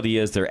reality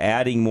is they're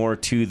adding more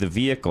to the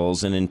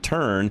vehicles, and in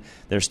turn,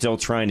 they're still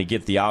trying to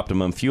get the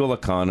optimum fuel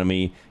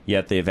economy,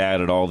 yet they've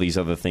added all these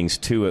other things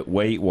to it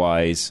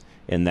weight-wise,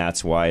 and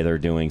that's why they're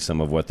doing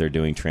some of what they're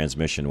doing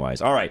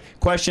transmission-wise. All right,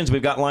 questions.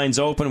 We've got lines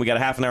open. We got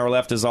a half an hour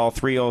left is all.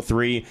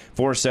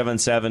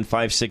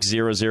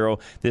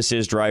 303-477-5600. This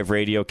is Drive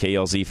Radio,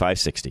 KLZ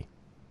 560.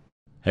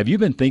 Have you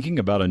been thinking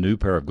about a new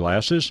pair of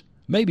glasses?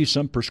 Maybe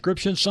some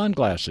prescription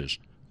sunglasses?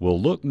 Well,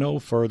 look no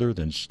further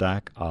than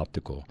Stack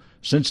Optical.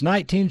 Since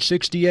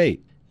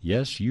 1968,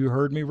 yes, you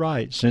heard me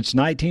right. Since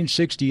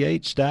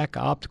 1968, Stack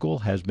Optical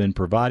has been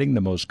providing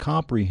the most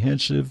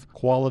comprehensive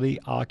quality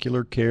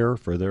ocular care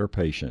for their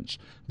patients.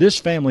 This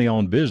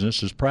family-owned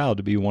business is proud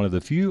to be one of the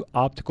few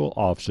optical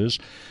offices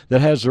that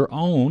has their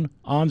own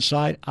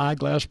on-site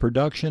eyeglass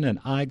production and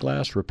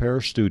eyeglass repair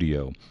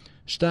studio.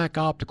 Stack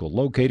Optical,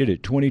 located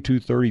at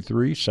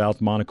 2233 South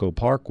Monaco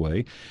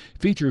Parkway,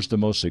 features the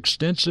most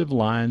extensive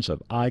lines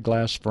of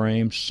eyeglass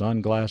frames,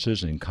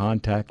 sunglasses, and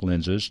contact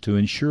lenses to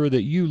ensure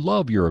that you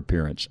love your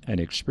appearance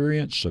and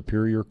experience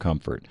superior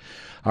comfort.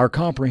 Our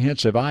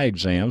comprehensive eye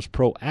exams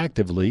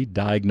proactively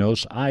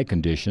diagnose eye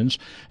conditions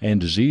and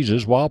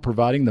diseases while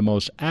providing the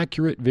most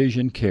accurate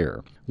vision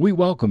care. We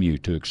welcome you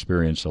to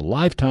experience a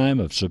lifetime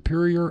of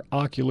superior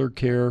ocular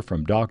care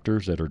from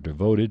doctors that are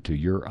devoted to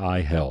your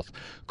eye health.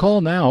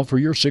 Call now for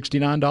your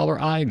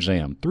 $69 eye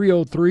exam,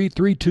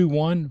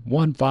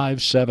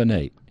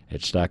 303-321-1578.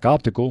 At Stack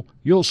Optical,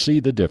 you'll see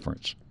the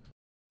difference.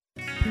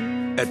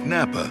 At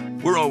Napa,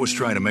 we're always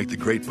trying to make the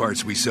great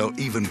parts we sell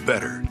even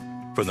better.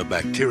 From the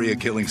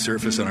bacteria-killing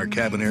surface on our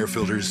cabin air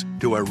filters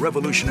to our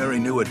revolutionary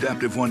new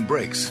Adaptive One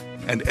brakes.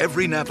 And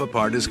every Napa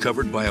part is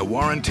covered by a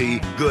warranty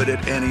good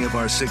at any of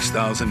our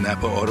 6,000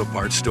 Napa Auto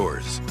Parts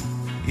stores.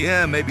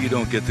 Yeah, maybe you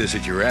don't get this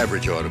at your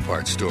average auto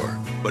parts store,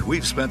 but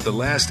we've spent the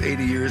last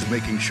 80 years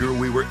making sure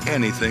we were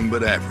anything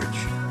but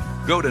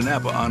average. Go to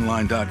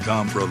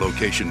NapaOnline.com for a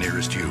location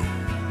nearest you.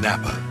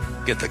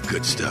 Napa, get the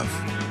good stuff.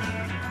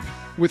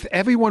 With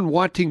everyone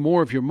wanting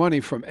more of your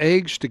money, from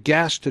eggs to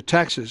gas to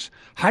taxes,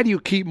 how do you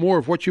keep more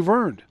of what you've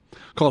earned?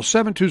 Call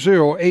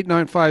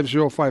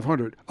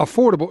 720-895-0500,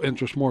 Affordable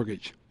Interest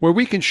Mortgage, where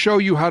we can show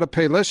you how to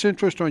pay less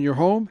interest on your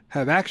home,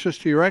 have access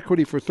to your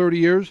equity for 30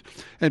 years,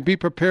 and be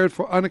prepared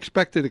for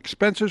unexpected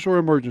expenses or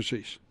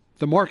emergencies.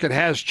 The market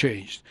has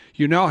changed.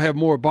 You now have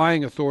more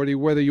buying authority,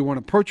 whether you want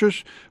to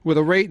purchase with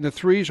a rate in the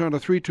threes on a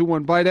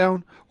 3-2-1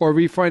 buy-down, or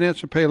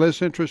refinance and pay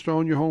less interest to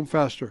own your home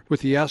faster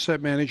with the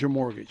Asset Manager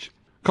Mortgage.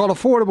 Call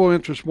Affordable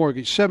Interest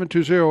Mortgage,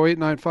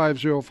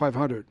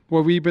 720-895-0500,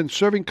 where we've been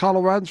serving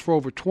Coloradans for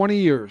over 20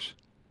 years.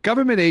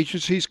 Government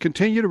agencies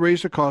continue to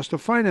raise the cost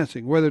of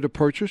financing, whether to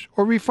purchase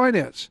or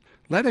refinance.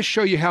 Let us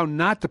show you how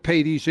not to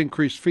pay these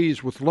increased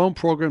fees with loan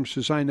programs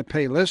designed to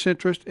pay less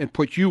interest and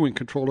put you in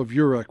control of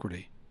your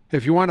equity.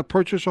 If you want to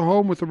purchase a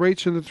home with the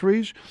rates in the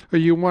threes, or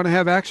you want to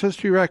have access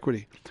to your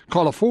equity,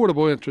 call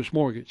Affordable Interest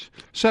Mortgage,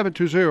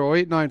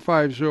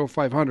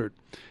 720-895-0500.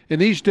 In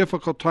these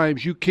difficult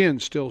times, you can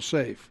still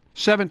save.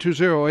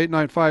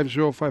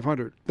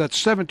 720-895-0500.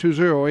 That's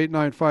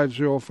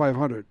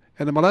 720-895-0500.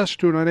 And MLS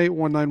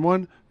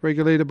 298-191,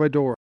 regulated by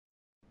DORA.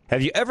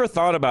 Have you ever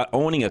thought about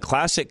owning a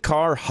classic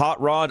car, hot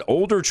rod,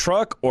 older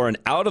truck, or an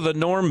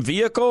out-of-the-norm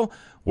vehicle?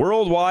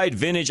 Worldwide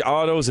Vintage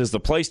Autos is the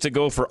place to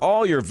go for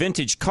all your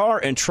vintage car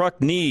and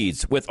truck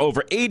needs. With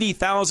over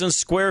 80,000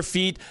 square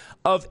feet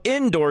of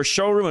indoor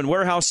showroom and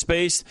warehouse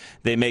space,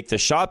 they make the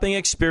shopping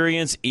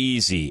experience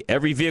easy.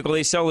 Every vehicle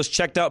they sell is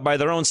checked out by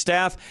their own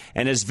staff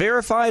and is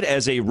verified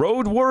as a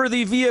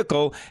roadworthy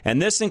vehicle, and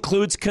this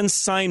includes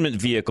consignment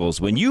vehicles.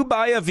 When you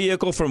buy a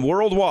vehicle from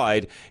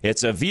Worldwide,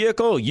 it's a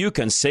vehicle you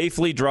can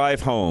safely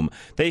drive home.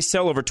 They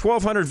sell over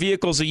 1,200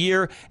 vehicles a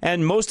year,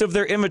 and most of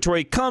their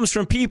inventory comes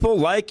from people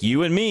like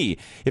you and me.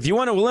 If you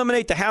want to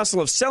eliminate the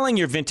hassle of selling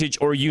your vintage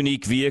or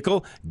unique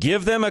vehicle,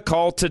 give them a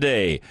call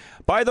today.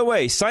 By the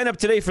way, sign up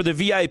today for the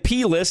VIP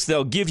list.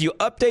 They'll give you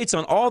updates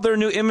on all their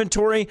new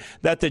inventory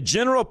that the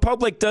general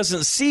public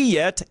doesn't see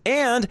yet,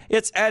 and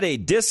it's at a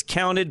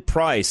discounted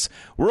price.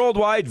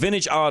 Worldwide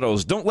Vintage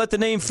Autos. Don't let the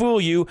name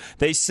fool you.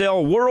 They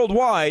sell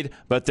worldwide,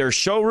 but their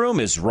showroom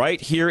is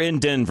right here in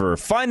Denver.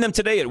 Find them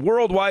today at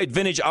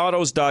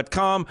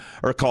worldwidevintageautos.com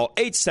or call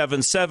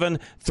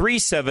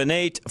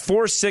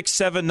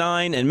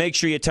 877-378-4679 and make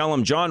sure you tell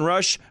them John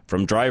Rush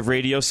from Drive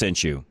Radio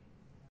sent you.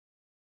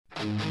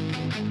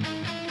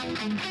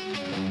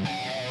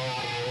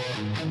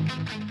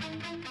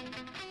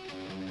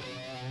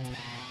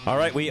 All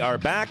right, we are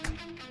back.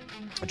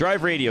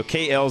 Drive Radio,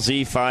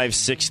 KLZ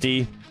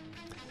 560.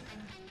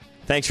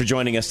 Thanks for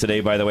joining us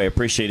today, by the way. I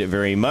appreciate it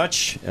very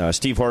much.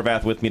 Steve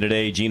Horvath with me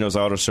today, Gino's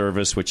Auto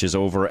Service, which is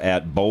over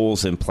at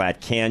Bowles in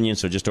Platte Canyon,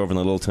 so just over in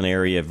the Littleton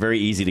area. Very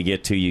easy to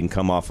get to. You can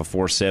come off of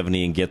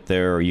 470 and get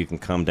there, or you can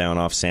come down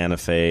off Santa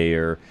Fe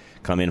or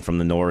come in from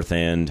the north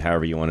end,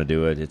 however you want to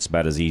do it. It's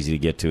about as easy to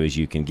get to as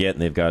you can get,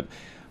 and they've got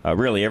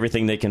really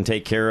everything they can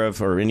take care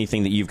of, or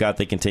anything that you've got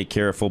they can take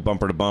care of, full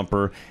bumper to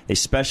bumper. They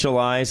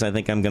specialize, I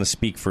think I'm going to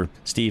speak for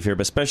Steve here,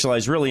 but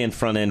specialize really in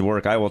front-end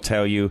work. I will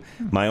tell you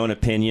my own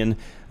opinion.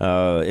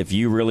 If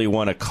you really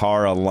want a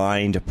car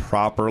aligned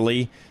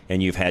properly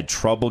and you've had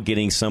trouble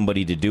getting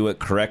somebody to do it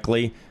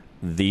correctly,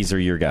 these are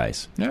your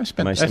guys. Yeah,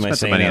 am I saying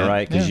that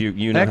right? Because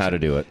you know how to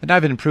do it. And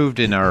I've improved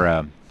in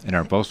our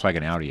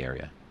Volkswagen Audi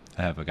area.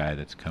 I have a guy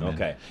that's come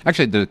in.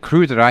 Actually, the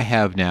crew that I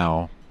have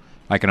now,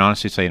 I can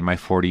honestly say in my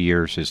 40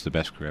 years is the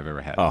best crew I've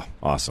ever had. Oh,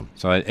 awesome.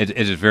 So it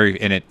is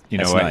very, and it, you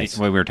know, nice.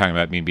 When we were talking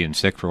about me being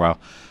sick for a while,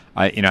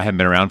 I haven't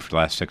been around for the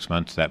last 6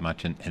 months that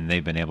much, and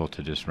they've been able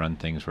to just run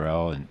things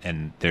well,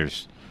 and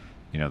there's,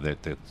 you know, the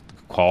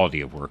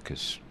quality of work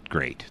is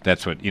great.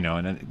 That's what, you know,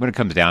 and when it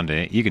comes down to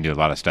it, you can do a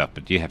lot of stuff,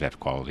 but you have to have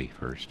quality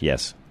first.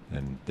 Yes.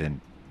 And then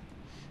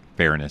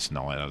fairness and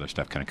all that other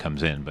stuff kind of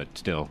comes in, but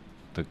still,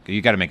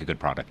 you got to make a good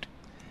product.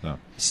 So.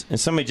 And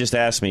somebody just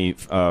asked me,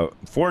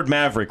 Ford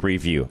Maverick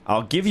review.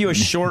 I'll give you a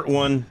short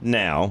one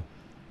now,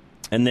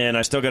 and then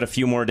I still got a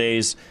few more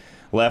days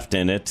left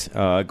in it.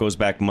 It goes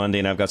back Monday,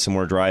 and I've got some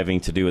more driving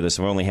to do with this.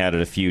 I've only had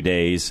it a few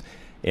days,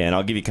 and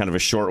I'll give you kind of a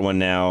short one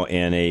now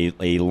and a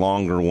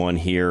longer one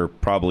here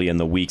probably in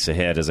the weeks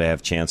ahead as I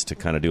have a chance to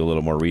kind of do a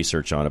little more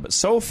research on it. But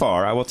so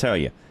far, I will tell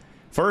you,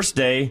 first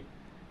day,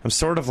 I'm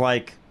sort of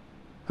like,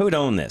 who'd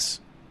own this?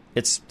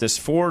 It's this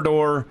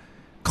four-door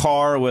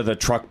car with a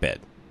truck bed.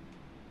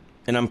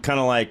 And I'm kind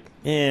of like,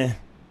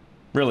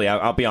 really,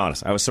 I'll be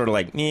honest. I was sort of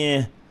like,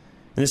 And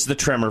this is the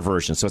Tremor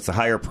version, so it's the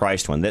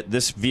higher-priced one.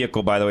 This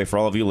vehicle, by the way, for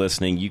all of you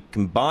listening, you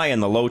can buy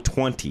in the low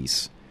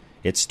 20s.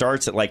 It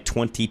starts at like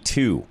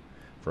 22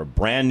 for a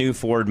brand-new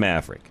Ford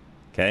Maverick,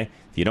 okay?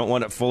 If you don't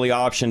want it fully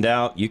optioned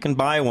out, you can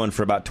buy one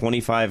for about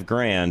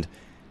 $25,000,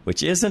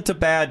 which isn't a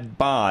bad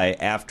buy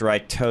after I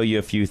tell you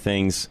a few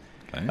things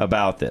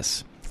about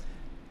this.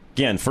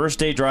 Again, first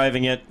day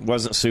driving it,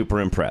 wasn't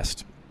super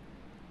impressed.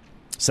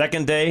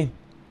 Second day,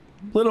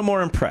 a little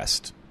more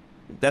impressed.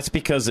 That's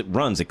because it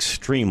runs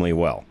extremely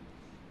well.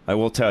 I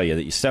will tell you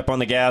that you step on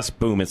the gas,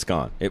 boom, it's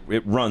gone.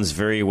 It runs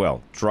very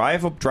well.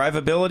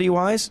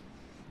 Drivability-wise,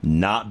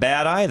 not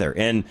bad either.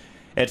 And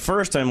at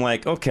first I'm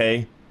like,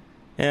 okay,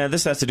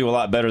 this has to do a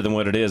lot better than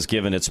what it is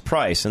given its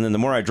price. And then the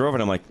more I drove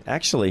it, I'm like,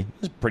 actually,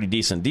 this is a pretty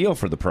decent deal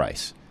for the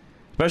price.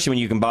 Especially when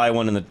you can buy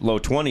one in the low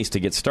 20s to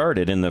get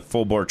started in the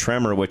full-bore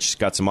Tremor, which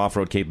got some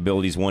off-road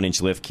capabilities,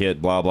 1-inch lift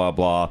kit, blah, blah,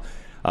 blah.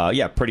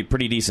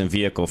 Pretty decent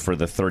vehicle for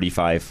the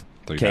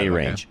 35K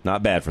range. Okay.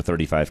 Not bad for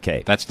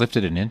 35K. That's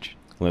lifted an inch?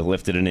 Well,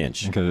 lifted an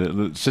inch.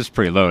 Because it's just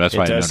pretty low. That's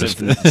why I noticed.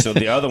 So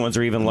the other ones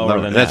are even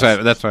lower than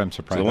that. That's why I'm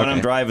surprised. So the one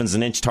I'm driving is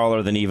an inch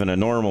taller than even a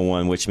normal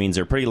one, which means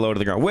they're pretty low to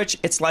the ground, which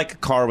it's like a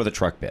car with a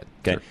truck bed.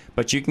 Okay, sure.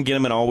 But you can get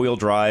them in all-wheel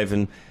drive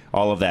and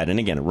all of that. And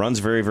again, it runs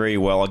very, very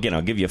well. Again,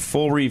 I'll give you a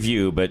full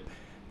review, but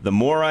the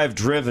more I've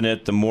driven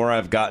it, the more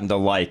I've gotten to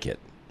like it.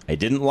 I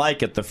didn't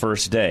like it the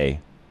first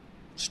day.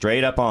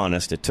 Straight up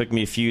honest. It took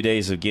me a few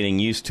days of getting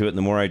used to it, and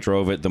the more I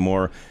drove it, the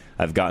more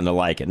I've gotten to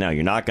like it. Now,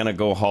 you're not going to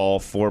go haul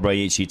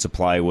 4x8 sheets of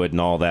plywood and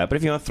all that, but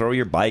if you want to throw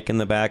your bike in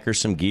the back or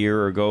some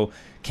gear or go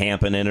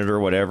camping in it or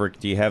whatever,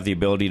 do you have the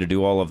ability to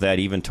do all of that,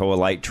 even tow a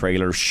light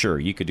trailer? Sure,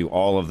 you could do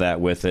all of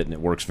that with it, and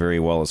it works very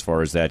well as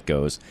far as that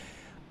goes.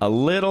 A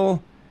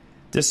little,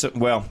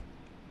 and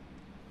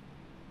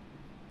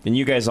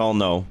you guys all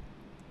know,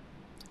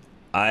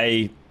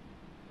 how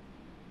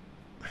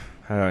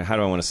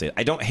do I want to say it?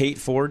 I don't hate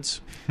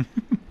Fords,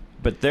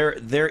 but their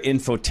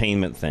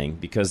infotainment thing,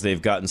 because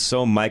they've gotten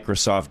so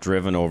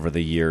Microsoft-driven over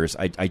the years,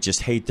 I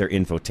just hate their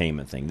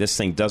infotainment thing. This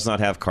thing does not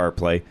have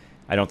CarPlay.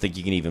 I don't think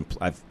you can even...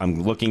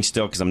 I'm looking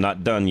still because I'm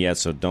not done yet,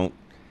 so don't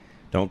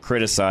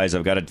criticize.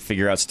 I've got to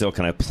figure out still,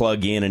 can I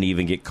plug in and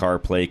even get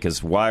CarPlay?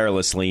 Because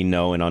wirelessly,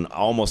 no, and on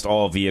almost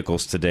all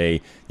vehicles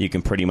today, you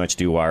can pretty much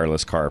do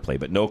wireless CarPlay.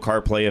 But no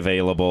CarPlay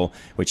available,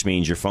 which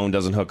means your phone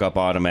doesn't hook up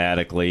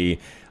automatically.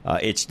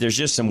 There's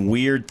just some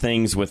weird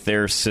things with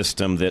their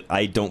system that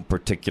I don't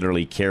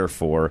particularly care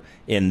for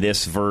in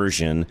this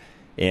version,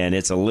 and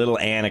it's a little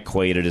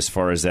antiquated as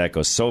far as that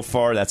goes. So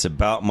far, that's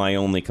about my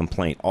only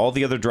complaint. All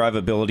the other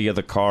drivability of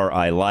the car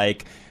I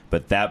like,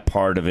 but that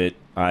part of it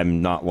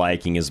I'm not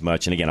liking as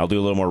much. And again, I'll do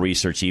a little more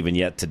research even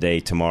yet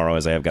today, tomorrow,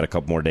 as I have got a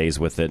couple more days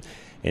with it,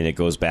 and it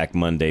goes back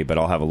Monday, but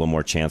I'll have a little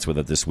more chance with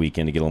it this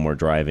weekend to get a little more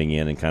driving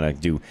in and kind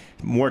of do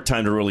more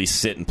time to really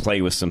sit and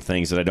play with some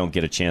things that I don't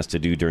get a chance to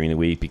do during the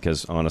week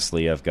because,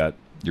 honestly, You're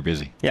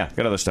busy. Yeah, I've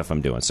got other stuff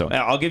I'm doing. So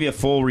I'll give you a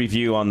full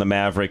review on the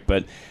Maverick,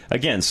 but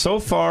again, so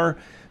far,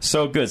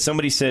 so good.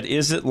 Somebody said,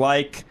 is it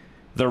like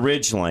the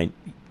Ridgeline?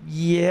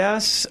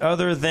 Yes,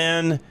 other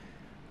than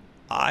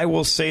I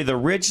will say the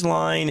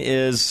Ridgeline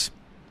is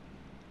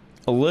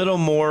a little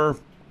more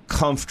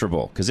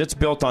comfortable because it's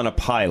built on a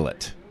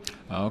Pilot.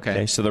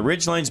 Okay. So the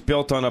Ridgeline's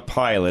built on a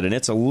Pilot, and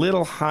it's a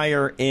little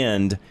higher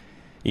end.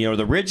 You know,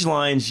 the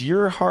Ridgelines,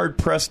 you're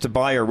hard-pressed to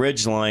buy a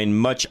Ridgeline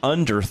much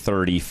under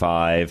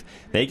 35.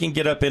 They can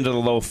get up into the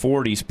low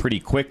 40s pretty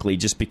quickly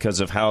just because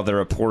of how they're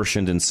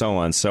apportioned and so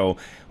on. So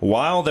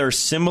while they're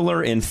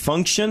similar in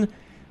function,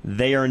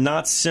 they are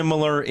not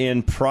similar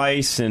in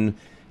price and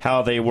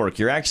how they work.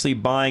 You're actually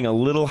buying a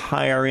little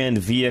higher-end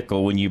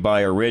vehicle when you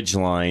buy a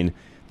Ridgeline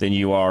than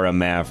you are a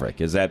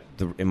Maverick.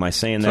 Am I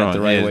saying that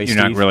the right way, Steve?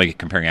 You're not really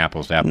comparing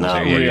apples to apples.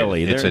 Not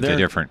really. It's a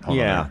different...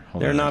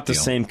 They're not the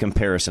same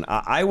comparison.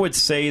 I would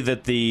say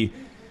that the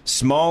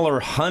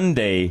smaller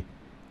Hyundai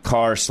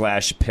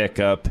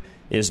car/pickup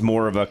is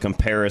more of a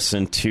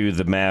comparison to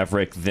the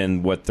Maverick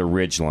than what the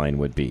Ridgeline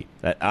would be.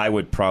 I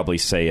would probably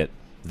say it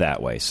that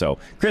way. So,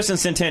 Chris and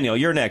Centennial,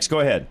 you're next.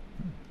 Go ahead.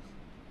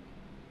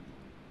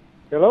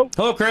 Hello?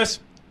 Hello, Chris.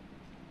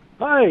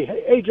 Hi.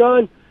 Hey,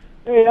 John.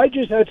 Hey, I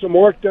just had some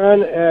work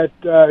done at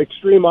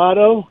Extreme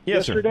Auto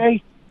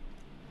yesterday,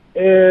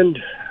 and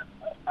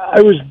I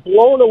was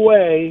blown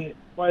away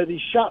by the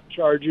shop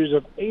charges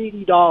of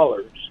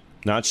 $80.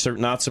 Not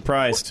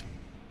surprised.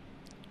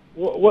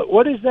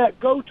 What does that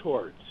go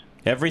towards?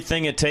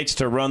 Everything it takes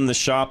to run the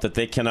shop that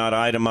they cannot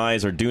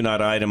itemize or do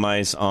not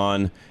itemize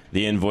on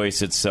the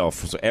invoice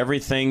itself. So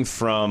everything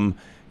from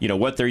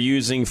what they're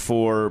using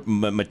for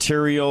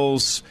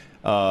materials,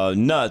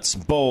 nuts,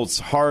 bolts,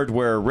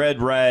 hardware,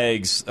 red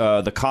rags,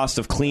 the cost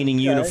of cleaning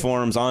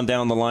uniforms, on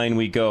down the line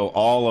we go.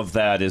 All of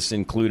that is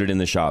included in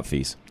the shop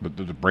fees. The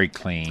brake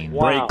clean.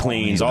 Brake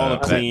cleans, all the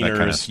cleaners, that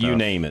kind of you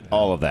name it,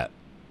 all of that.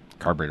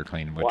 Carburetor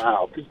clean.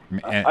 Wow.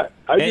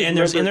 And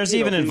there's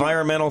even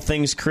environmental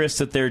things, Chris,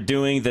 that they're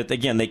doing that,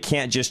 again, they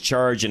can't just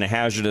charge in a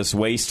hazardous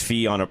waste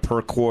fee on a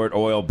per quart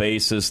oil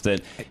basis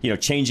that,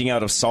 changing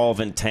out of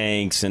solvent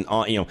tanks and,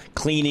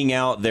 cleaning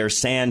out their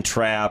sand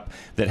trap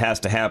that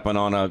has to happen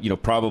on a,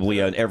 probably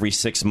an every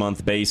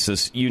 6-month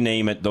basis. You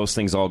name it, those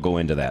things all go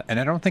into that. And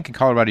I don't think in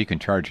Colorado you can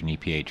charge an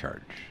EPA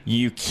charge.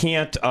 You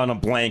can't on a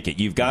blanket.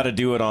 You've got to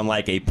do it on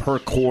like a per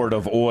quart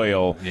of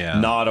oil,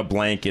 not a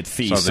blanket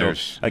fee. So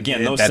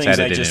again, those things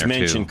I just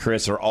mentioned,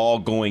 Chris, are all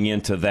going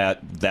into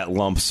that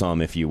lump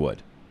sum, if you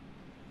would.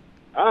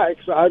 All right.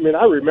 So, I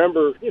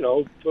remember,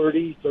 $30,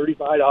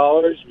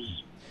 $35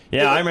 was...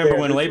 Yeah, I remember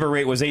when labor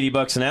rate was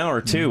 $80 an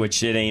hour, too,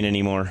 which it ain't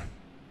anymore.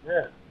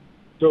 Yeah.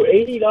 So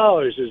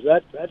 $80, is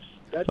that's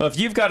well, if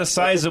you've got a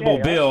sizable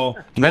bill...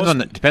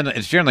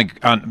 It's generally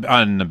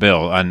on the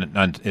bill.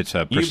 It's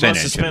a percentage. You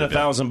must have spent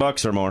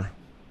 $1,000 or more.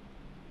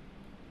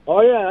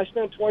 Oh, yeah, I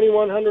spent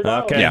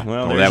 $2,100. Okay, yeah.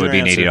 Well, that would be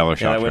an $80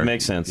 shop. Yeah, that would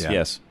make sense,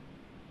 yes.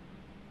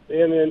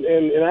 And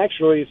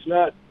actually, it's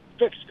not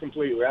fixed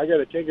completely. I got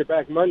to take it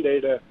back Monday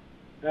to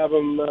have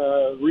them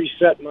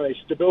reset my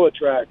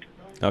StabiliTrak.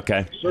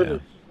 Okay.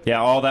 Service.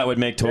 Yeah, all that would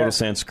make total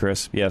sense,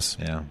 Chris. Yes.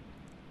 Yeah.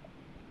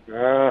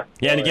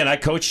 And again, I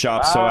coach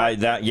shops, so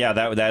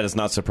that is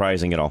not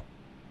surprising at all.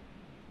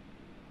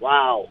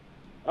 Wow.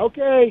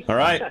 Okay. All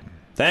right.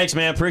 Thanks,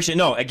 man. Appreciate it.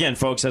 No, again,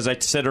 folks, as I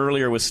said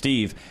earlier with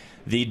Steve,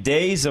 the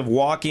days of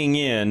walking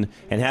in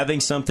and having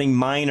something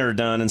minor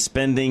done and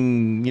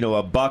spending,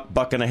 $1.50,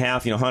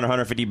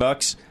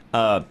 $100,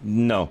 $150,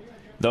 no,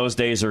 those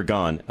days are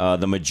gone.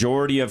 The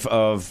majority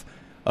of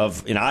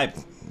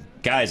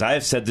guys, I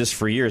have said this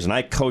for years, and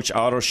I coach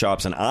auto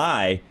shops, and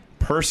I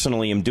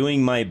personally am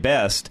doing my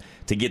best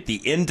to get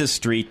the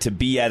industry to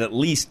be at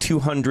least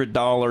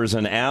 $200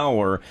 an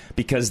hour,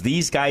 because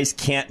these guys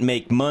can't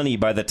make money.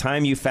 By the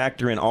time you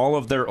factor in all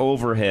of their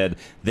overhead,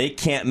 they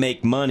can't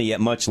make money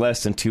at much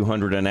less than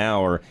 $200 an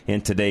hour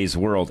in today's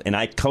world. And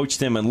I coach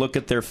them and look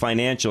at their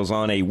financials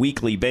on a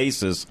weekly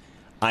basis.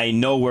 I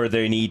know where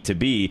they need to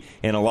be,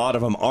 and a lot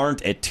of them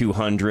aren't at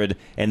 200,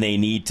 and they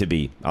need to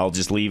be. I'll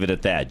just leave it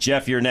at that.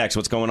 Jeff, you're next.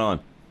 What's going on?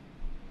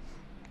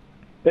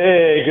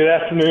 Hey, good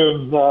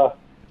afternoon.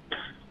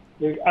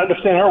 I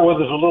understand our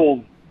weather's a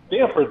little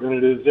damper than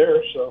it is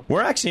there. So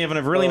we're actually having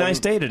a really nice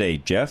day today,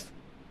 Jeff.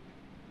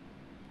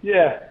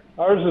 Yeah,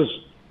 ours is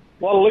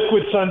a lot of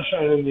liquid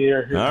sunshine in the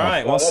air here. All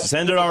right, well,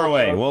 send it our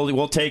way.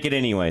 We'll take it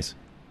anyways.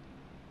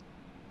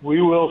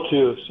 We will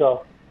too.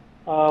 So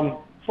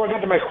before I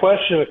get to my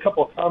question, a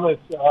couple of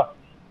comments.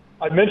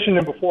 I mentioned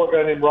him before,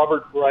 a guy named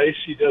Robert Bryce.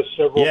 He does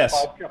several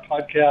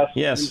podcasts,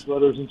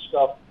 newsletters and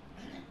stuff.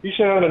 He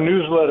sent out a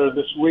newsletter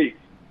this week,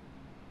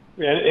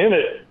 and in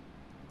it,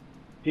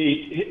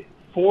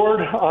 Ford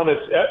on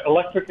its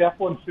electric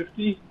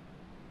F-150,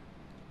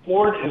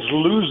 Ford is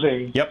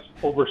losing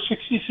over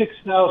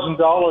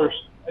 $66,000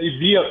 a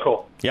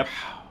vehicle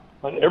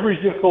on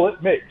every vehicle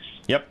it makes.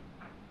 Yep.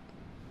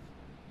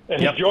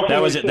 And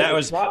that was it. That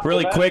was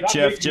really quick,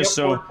 Jeff. Just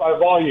so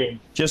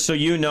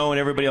you know, and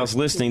everybody else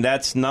listening,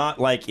 that's not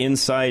like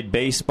inside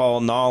baseball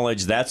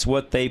knowledge. That's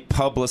what they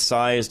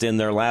publicized in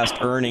their last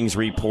earnings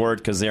report,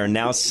 because they are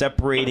now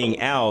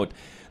separating out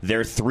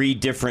their 3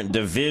 different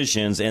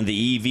divisions, and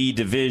the EV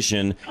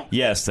division,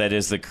 yes, that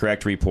is the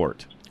correct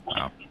report.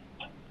 Wow.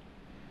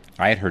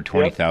 I had heard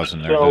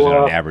 20,000 there was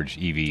an average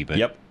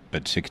EV,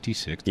 but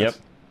 66.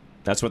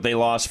 That's what they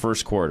lost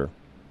first quarter.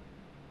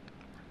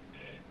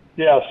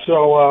 Yeah,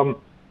 so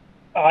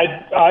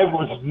I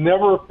was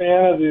never a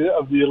fan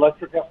of the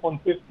electric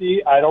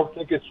F-150. I don't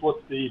think it's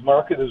what the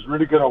market is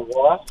really going to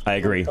want. I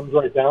agree. It comes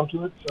right down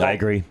to it. So I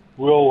agree.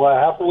 We'll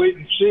have to wait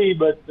and see,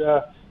 but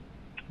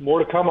more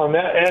to come on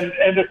that.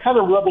 And to kind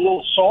of rub a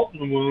little salt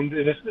in the wound,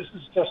 and this is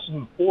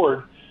Tesla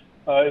Ford,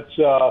 it's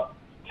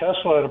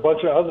Tesla and a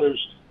bunch of others,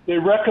 they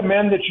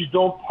recommend that you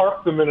don't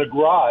park them in a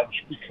garage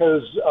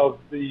because of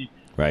the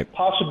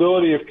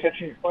possibility of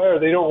catching fire.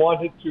 They don't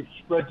want it to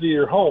spread to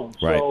your home.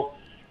 So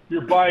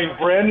you're buying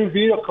brand new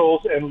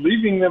vehicles and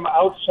leaving them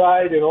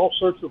outside in all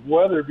sorts of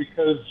weather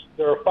because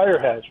they're a fire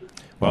hazard.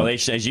 Well,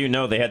 as you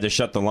know, they had to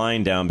shut the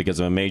line down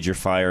because of a major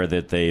fire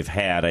that they've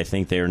had. I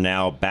think they are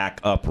now back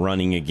up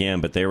running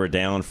again, but they were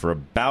down for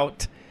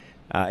about,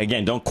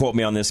 again, don't quote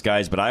me on this,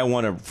 guys, but I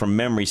want to, from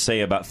memory, say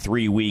about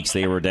 3 weeks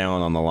they were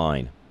down on the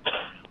line.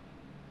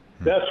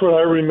 That's what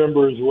I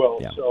remember as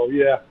well.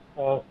 Yeah.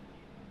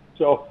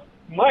 So,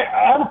 I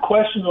have a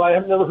question, though I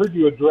have never heard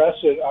you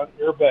address it on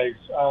airbags.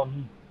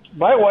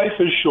 My wife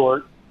is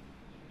short,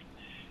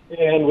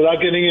 and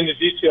without getting into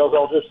details,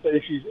 I'll just say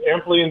she's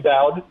amply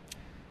endowed.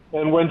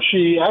 And when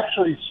she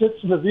actually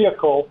sits in the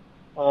vehicle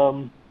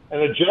and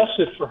adjusts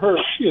it for her,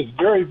 she is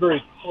very,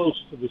 very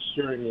close to the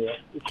steering wheel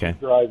if she's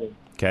driving.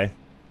 Okay.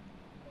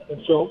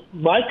 And so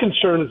my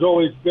concern has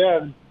always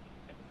been,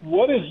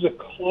 what is the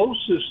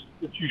closest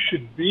that you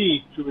should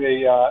be to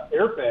a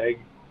airbag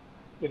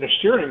in a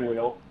steering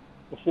wheel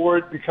before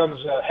it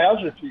becomes a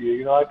hazard to you?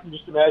 You know, I can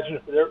just imagine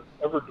if it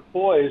ever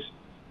deploys,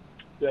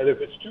 that if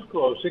it's too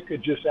close, it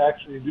could just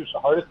actually induce a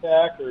heart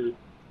attack or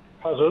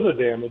cause other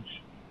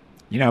damage.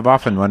 You know, I've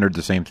often wondered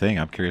the same thing.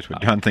 I'm curious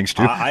what John thinks,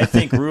 too. I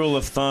think rule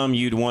of thumb,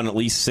 you'd want at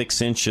least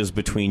 6 inches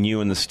between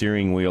you and the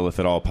steering wheel, if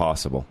at all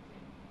possible.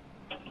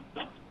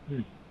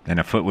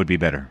 And a foot would be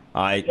better.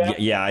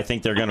 I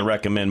think they're going to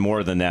recommend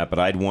more than that, but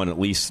I'd want at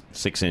least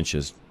 6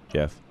 inches,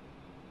 Jeff.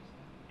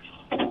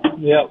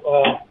 Yeah,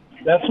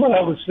 that's what I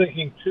was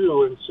thinking,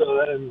 too, and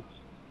so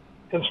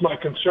hence my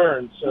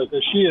concern. So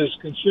that she is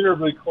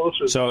considerably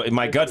closer. So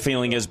my gut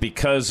feeling is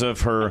because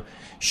of her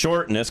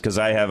shortness, because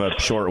I have a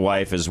short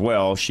wife as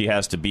well, she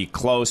has to be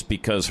close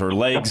because her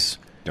legs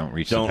don't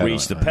reach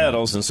the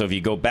pedals, and so if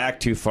you go back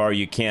too far,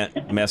 you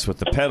can't mess with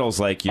the pedals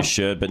like you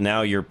should, but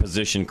now you're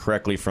positioned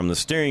correctly from the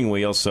steering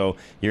wheel, so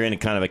you're in a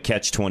kind of a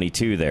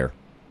catch-22 there.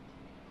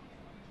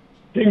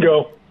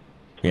 Bingo.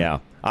 Yeah.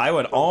 I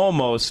would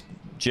almost,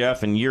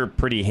 Jeff, and you're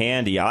pretty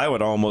handy, I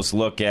would almost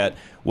look at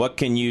what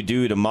can you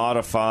do to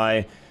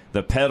modify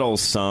the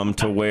pedals some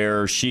to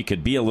where she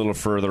could be a little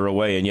further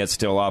away and yet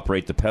still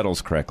operate the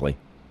pedals correctly.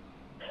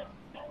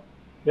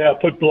 Yeah,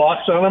 put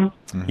blocks on them.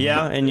 Mm-hmm.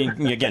 Yeah, and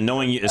again,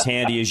 knowing as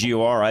handy as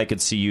you are, I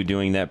could see you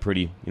doing that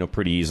pretty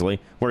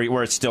easily,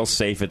 where it's still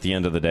safe at the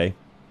end of the day.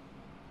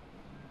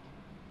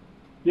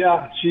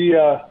 Yeah,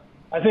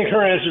 I think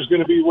her answer is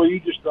going to be, well, you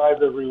just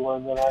drive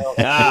everyone, then I don't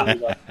have to do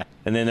that.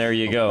 And then there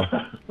you go.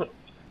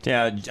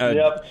 Yeah,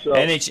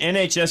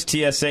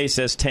 NHSTSA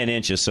says 10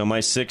 inches, so my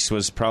 6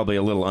 was probably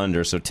a little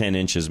under, so 10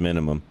 inches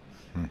minimum.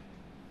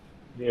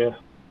 Yeah.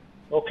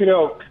 Okie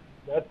doke.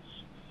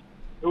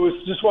 It was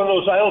just one of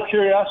those idle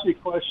curiosity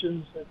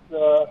questions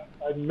that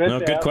I meant to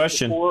good ask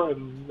question. before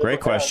and Great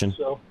question.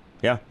 So.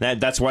 Yeah,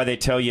 that's why they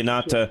tell you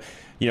not to,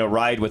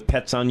 ride with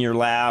pets on your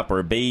lap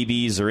or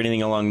babies or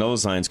anything along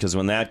those lines, because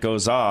when that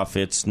goes off,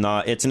 it's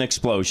an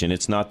explosion.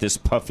 It's not this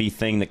puffy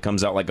thing that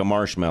comes out like a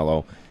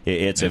marshmallow.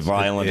 It's a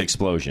violent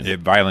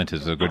explosion. Violent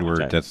is a good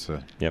word. That's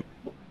yep.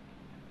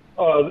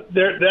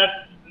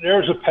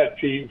 There's a pet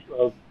peeve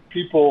of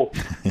people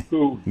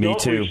who don't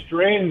too.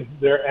 restrain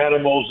their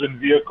animals in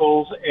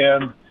vehicles,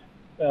 and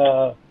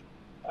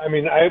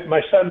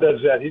my son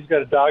does that. He's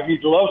got a dog. He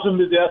loves him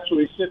to death, so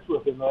he sits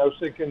with him. And I was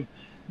thinking,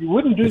 you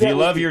wouldn't do that. If you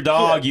love your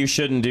dog, you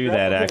shouldn't do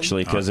that,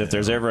 actually, because if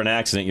there's ever an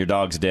accident, your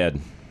dog's dead.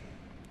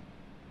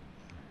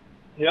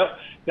 Yep.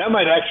 That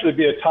might actually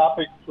be a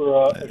topic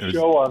for a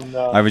show on...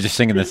 I was just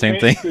thinking the same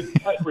thing. Good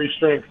pet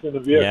restraints in a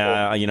vehicle.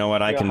 Yeah, you know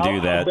what? I can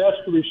do that. How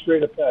best to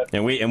restrain a pet.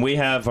 And we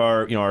have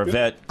our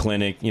vet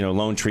clinic,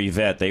 Lone Tree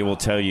Vet. They will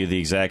tell you the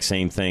exact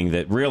same thing,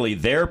 that really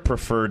their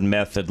preferred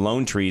method,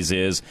 Lone Tree's,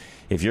 is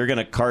if you're going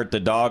to cart the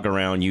dog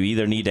around, you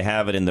either need to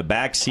have it in the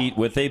back seat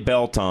with a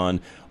belt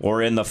on,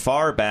 or in the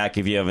far back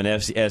if you have an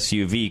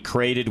SUV,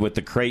 crated with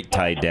the crate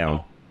tied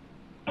down.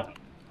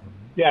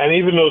 Yeah, and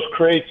even those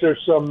crates,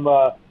 there's some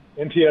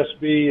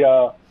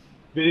NTSB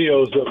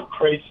videos of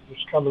crates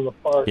just coming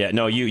apart. Yeah,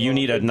 no, you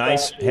need a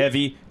nice,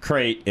 heavy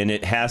crate, and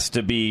it has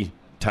to be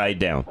tied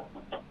down.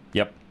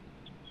 Yep.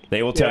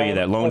 They will tell you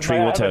that. Lone Tree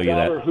will tell you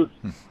that.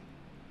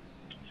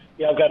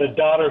 I've got a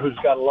daughter who's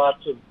got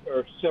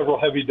several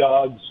heavy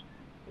dogs,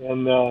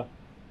 and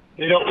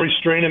they don't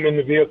restrain them in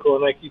the vehicle,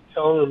 and I keep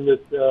telling them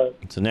that...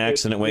 it's an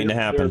accident waiting to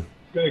happen.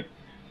 They're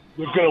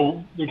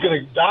going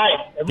to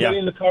die. Everybody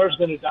in the car is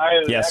going to die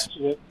in an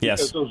accident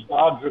because those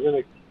dogs are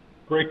going to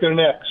break their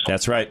necks.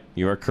 That's right.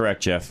 You are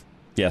correct, Jeff.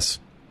 Yes.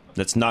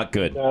 That's not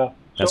good.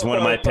 That's one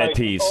of my pet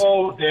peeves.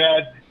 Oh,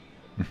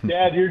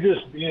 Dad, you're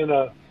just being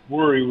a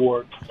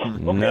worrywart.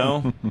 Okay.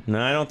 No,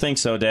 I don't think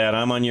so, Dad.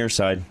 I'm on your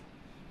side.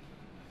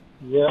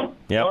 Yeah.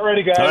 Yep.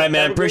 Alrighty, guys. All right,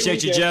 man.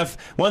 Appreciate you, Jeff.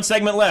 One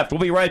segment left.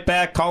 We'll be right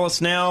back. Call us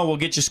now. We'll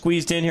get you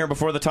squeezed in here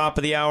before the top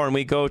of the hour, and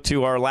we go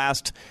to our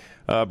last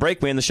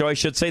break. We end the show, I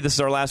should say. This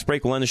is our last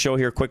break. We'll end the show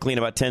here quickly in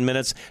about 10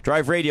 minutes.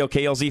 Drive Radio,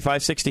 KLZ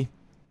 560.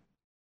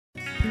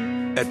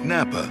 At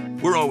Napa,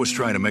 we're always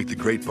trying to make the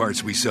great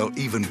parts we sell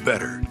even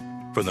better.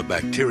 From the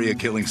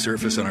bacteria-killing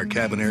surface on our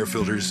cabin air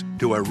filters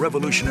to our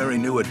revolutionary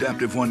new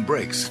Adaptive One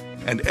brakes.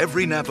 And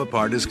every Napa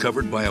part is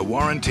covered by a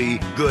warranty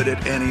good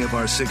at any of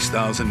our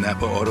 6,000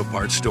 Napa Auto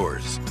Parts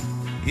stores.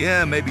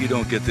 Yeah, maybe you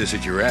don't get this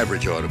at your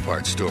average auto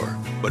parts store,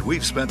 but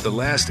we've spent the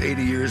last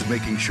 80 years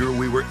making sure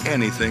we were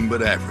anything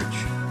but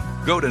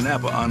average. Go to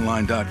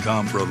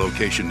NapaOnline.com for a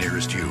location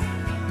nearest you.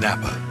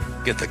 Napa,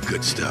 get the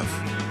good stuff.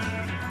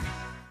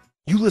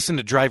 You listen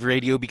to Drive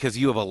Radio because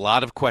you have a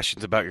lot of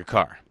questions about your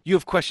car. You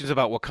have questions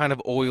about what kind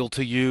of oil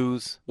to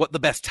use, what the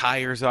best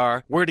tires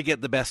are, where to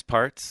get the best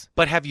parts.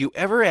 But have you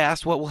ever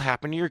asked what will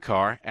happen to your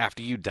car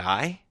after you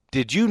die?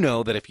 Did you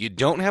know that if you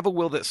don't have a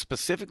will that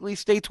specifically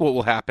states what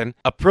will happen,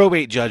 a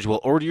probate judge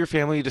will order your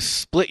family to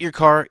split your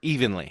car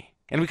evenly?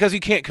 And because you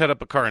can't cut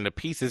up a car into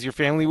pieces, your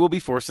family will be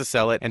forced to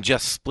sell it and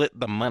just split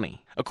the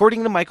money.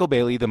 According to Michael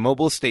Bailey, the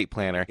mobile estate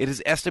planner, it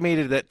is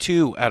estimated that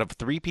 2 out of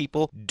 3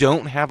 people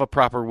don't have a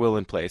proper will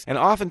in place. And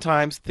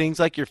oftentimes, things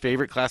like your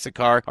favorite classic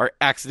car are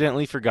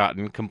accidentally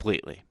forgotten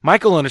completely.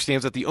 Michael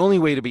understands that the only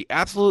way to be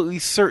absolutely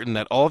certain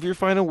that all of your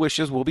final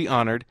wishes will be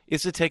honored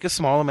is to take a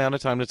small amount of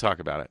time to talk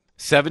about it.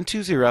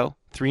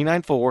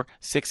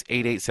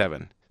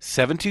 720-394-6887.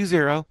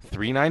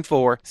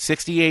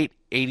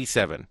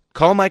 720-394-6887.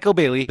 Call Michael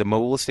Bailey, the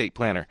mobile estate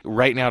planner,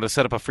 right now to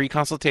set up a free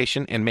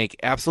consultation and make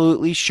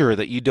absolutely sure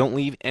that you don't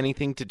leave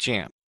anything to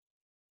chance.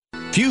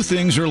 Few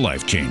things are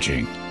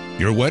life-changing.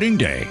 Your wedding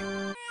day,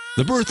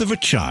 the birth of a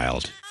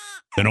child,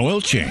 an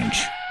oil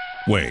change.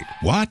 Wait,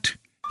 what?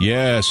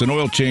 Yes, an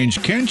oil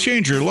change can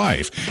change your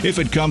life if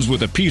it comes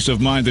with a peace of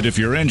mind that if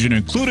your engine,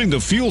 including the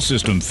fuel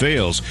system,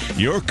 fails,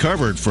 you're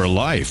covered for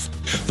life.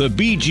 The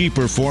BG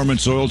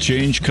Performance Oil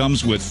Change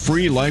comes with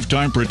free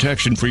lifetime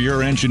protection for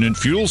your engine and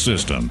fuel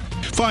system.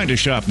 Find a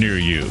shop near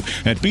you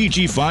at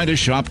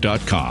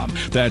bgfindashop.com.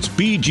 That's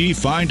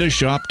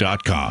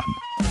bgfindashop.com.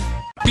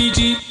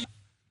 BG.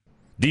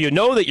 Do you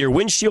know that your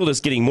windshield is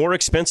getting more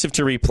expensive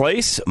to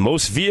replace?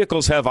 Most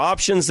vehicles have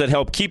options that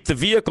help keep the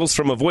vehicles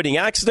from avoiding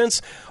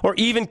accidents or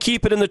even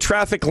keep it in the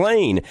traffic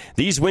lane.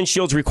 These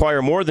windshields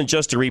require more than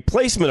just a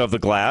replacement of the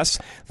glass.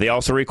 They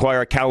also require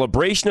a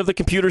calibration of the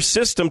computer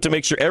system to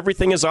make sure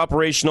everything is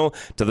operational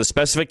to the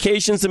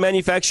specifications the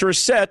manufacturer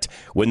set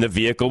when the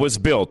vehicle was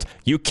built.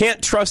 You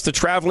can't trust the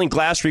traveling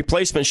glass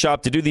replacement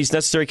shop to do these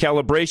necessary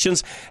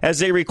calibrations, as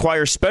they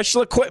require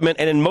special equipment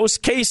and, in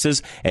most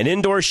cases, an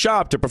indoor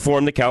shop to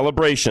perform the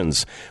calibration.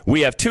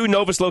 We have 2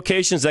 Novus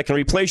locations that can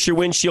replace your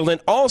windshield and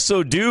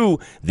also do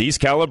these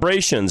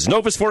calibrations.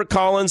 Novus Fort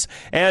Collins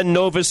and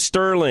Novus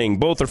Sterling.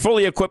 Both are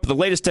fully equipped with the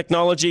latest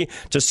technology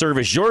to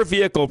service your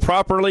vehicle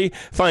properly.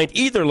 Find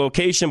either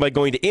location by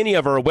going to any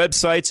of our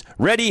websites,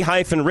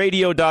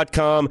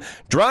 ready-radio.com,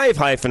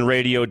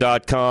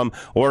 drive-radio.com,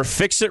 or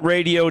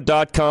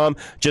fixitradio.com.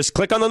 Just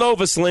click on the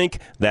Novus link.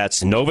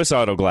 That's Novus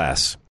Auto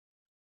Glass.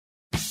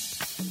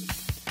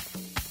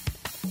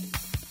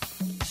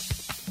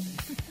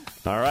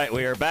 All right,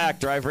 we are back.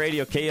 Drive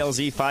Radio,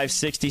 KLZ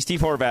 560.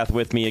 Steve Horvath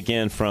with me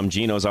again from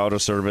Gino's Auto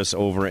Service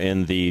over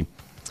in the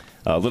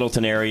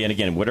Littleton area. And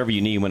again, whatever you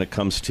need when it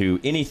comes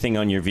to anything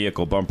on your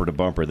vehicle, bumper to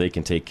bumper, they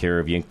can take care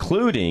of you,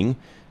 including,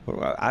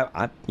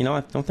 I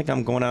don't think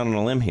I'm going out on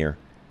a limb here.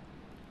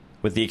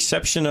 With the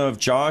exception of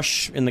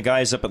Josh and the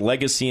guys up at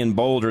Legacy and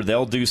Boulder,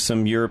 they'll do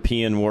some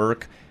European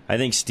work. I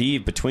think,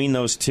 Steve, between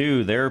those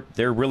two, they're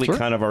really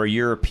kind of our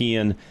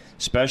European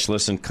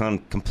specialists and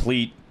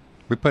complete.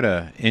 We put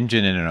an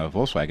engine in a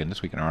Volkswagen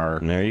this week in our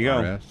There you go.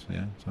 RS.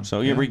 Yeah,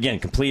 so again,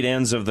 complete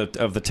ends of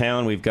the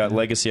town. We've got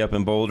Legacy up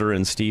in Boulder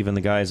and Steve and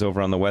the guys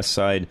over on the west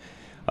side.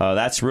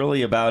 That's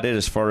really about it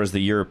as far as the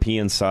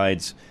European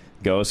sides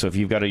go. So if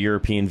you've got a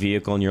European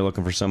vehicle and you're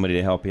looking for somebody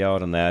to help you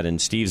out on that,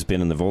 and Steve's been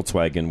in the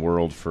Volkswagen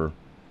world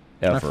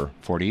forever.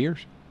 40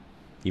 years.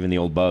 Even the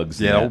old Bugs.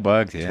 Yeah, old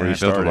Bugs. Yeah,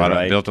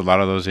 I built a lot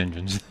of those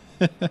engines.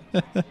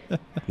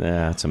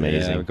 That's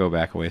amazing. Yeah, we go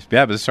back a ways.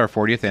 Yeah, but this is our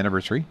 40th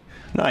anniversary.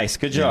 Nice,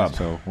 good job. Yeah,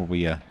 so we'll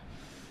be, I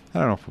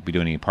don't know if we'll be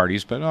doing any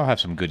parties, but I'll have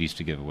some goodies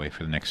to give away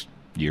for the next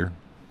year,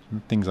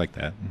 things like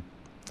that.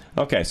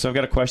 Okay, so I've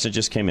got a question that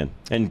just came in,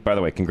 and by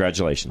the way,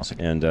 congratulations.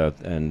 Okay.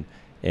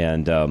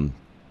 And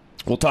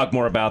we'll talk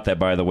more about that,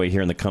 by the way,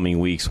 here in the coming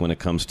weeks when it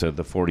comes to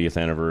the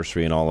 40th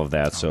anniversary and all of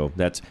that. So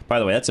by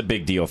the way, that's a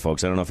big deal,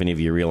 folks. I don't know if any of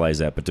you realize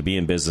that, but to be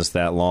in business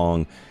that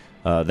long,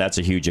 that's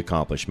a huge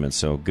accomplishment.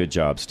 So good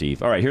job,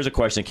 Steve. All right, here's a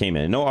question that came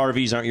in. No,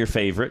 RVs aren't your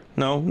favorite.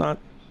 No, not.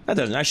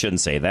 I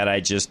shouldn't say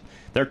that.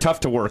 They're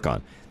tough to work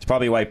on. It's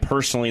probably why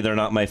personally they're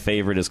not my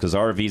favorite, is because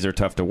RVs are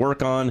tough to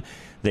work on.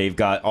 They've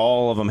got,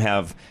 all of them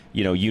have,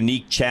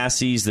 unique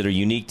chassis that are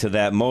unique to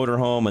that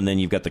motorhome, and then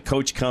you've got the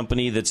coach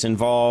company that's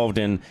involved.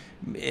 And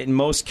in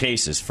most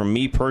cases, for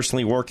me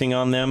personally working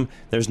on them,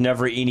 there's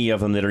never any of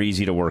them that are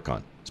easy to work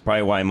on. It's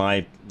probably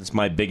why it's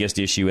my biggest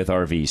issue with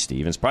RVs,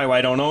 Steve. It's probably why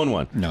I don't own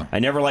one. No. I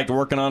never liked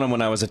working on them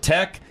when I was a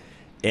tech,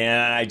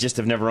 and I just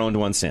have never owned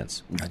one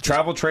since.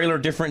 Travel trailer,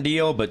 different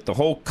deal, but the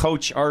whole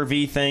coach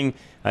RV thing,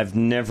 I've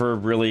never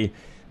really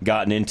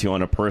gotten into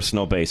on a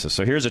personal basis.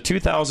 So here's a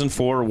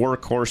 2004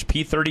 Workhorse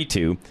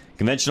P32,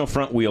 conventional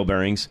front wheel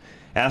bearings.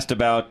 Asked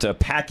about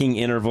packing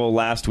interval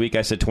last week.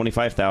 I said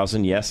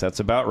 25,000. Yes, that's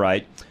about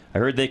right. I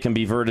heard they can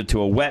be converted to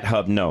a wet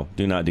hub. No,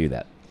 do not do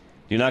that.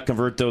 Do not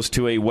convert those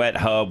to a wet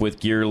hub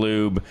with gear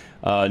lube.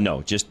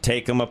 No, just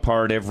take them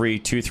apart every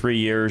 2-3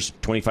 years.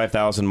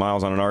 25,000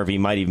 miles on an RV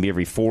might even be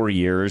every 4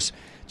 years.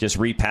 Just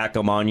repack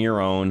them on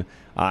your own.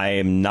 I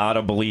am not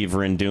a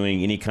believer in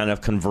doing any kind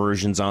of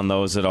conversions on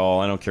those at all.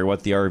 I don't care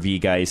what the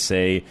RV guys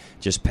say.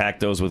 Just pack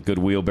those with good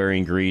wheel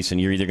bearing grease, and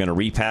you're either going to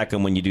repack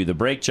them when you do the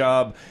brake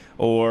job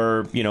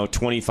or,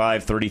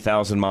 25,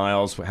 30,000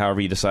 miles,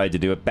 however you decide to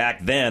do it.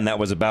 Back then, that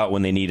was about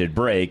when they needed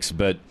brakes,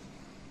 but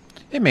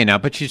it may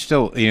not, but you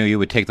still, you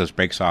would take those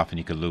brakes off and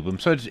you could lube them.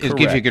 So it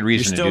gives you a good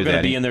reason to do that. You're still going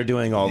to be in there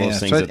doing all those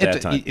things at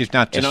that time. It's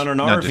not just, and on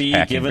an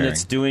RV, given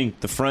it's doing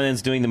the front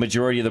end's doing the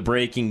majority of the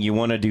braking, you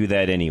want to do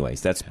that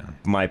anyways. That's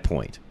my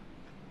point.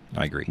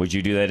 I agree. Would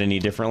you do that any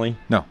differently?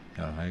 No,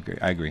 I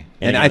agree.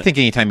 And I think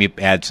anytime you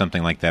add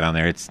something like that on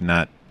there, it's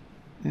not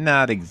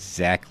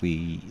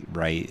exactly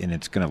right, and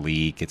it's going to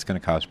leak. It's going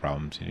to cause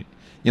problems.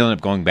 You'll end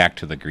up going back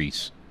to the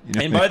grease.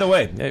 And by the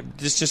way,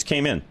 this just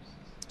came in.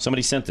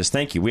 Somebody sent this.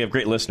 Thank you. We have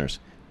great listeners.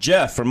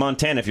 Jeff from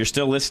Montana, if you're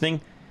still listening,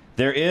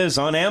 there is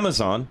on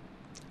Amazon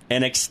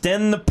an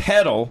extend the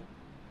pedal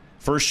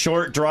for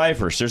short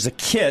drivers. There's a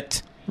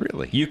kit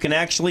you can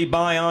actually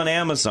buy on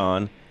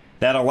Amazon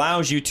that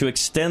allows you to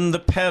extend the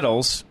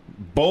pedals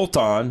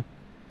bolt-on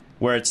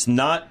where it's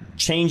not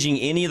changing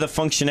any of the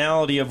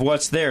functionality of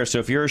what's there. So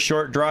if you're a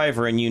short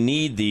driver and you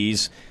need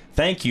these,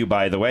 thank you,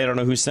 by the way. I don't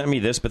know who sent me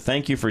this, but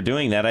thank you for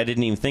doing that. I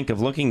didn't even think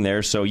of looking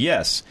there. So,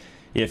 yes,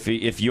 if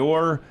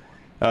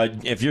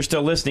you're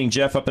still listening,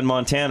 Jeff, up in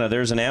Montana,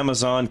 there's an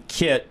Amazon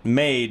kit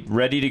made,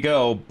 ready to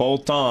go,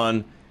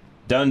 bolt-on,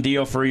 done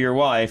deal for your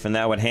wife, and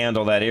that would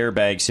handle that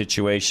airbag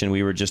situation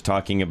we were just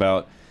talking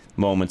about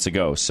moments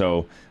ago.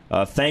 So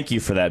thank you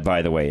for that,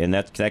 by the way. And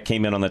that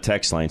came in on the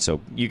text line.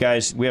 So you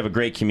guys, we have a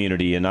great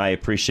community, and I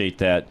appreciate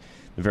that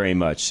very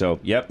much. So,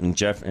 yep, and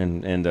Jeff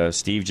and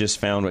Steve just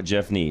found what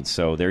Jeff needs.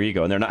 So there you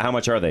go. And they're not. How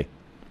much are they?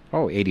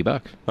 Oh,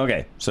 $80.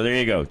 Okay, so there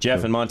you go.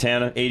 Jeff in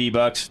Montana,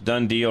 $80,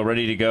 done deal,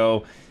 ready to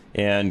go,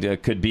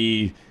 and could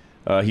be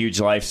a huge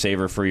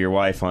lifesaver for your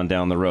wife on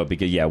down the road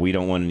because, we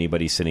don't want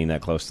anybody sitting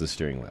that close to the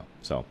steering wheel.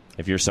 So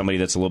if you're somebody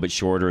that's a little bit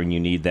shorter and you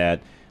need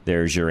that,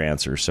 there's your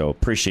answer. So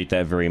appreciate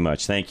that very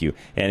much. Thank you.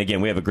 And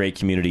again, we have a great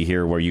community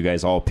here where you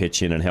guys all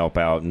pitch in and help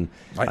out, and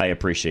I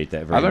appreciate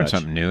that very much. I learned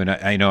something new, and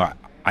I know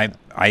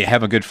I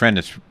have a good friend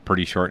that's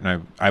pretty short,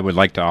 and I would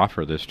like to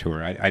offer this to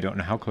her. I don't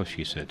know how close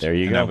she sits. There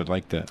you go. I would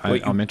like to.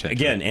 I'll mention it.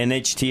 Again,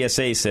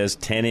 NHTSA says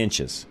 10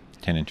 inches.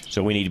 10 inches.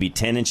 So we need to be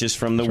 10 inches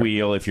from the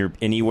wheel. If you're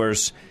anywhere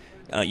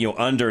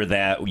under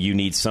that, you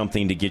need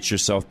something to get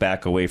yourself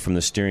back away from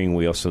the steering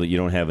wheel so that you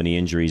don't have any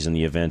injuries in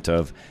the event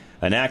of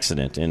an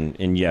accident.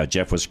 And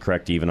Jeff was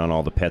correct even on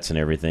all the pets and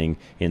everything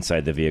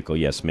inside the vehicle.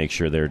 Yes, make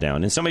sure they're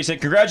down. And somebody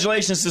said,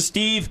 congratulations to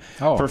Steve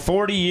for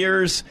 40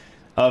 years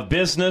of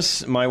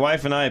business. My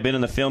wife and I have been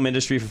in the film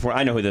industry for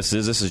I know who this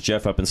is. This is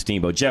Jeff up in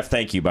Steamboat. Jeff,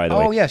 thank you, by the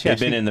way. Oh, yes. They've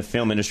been in the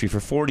film industry for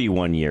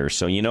 41 years.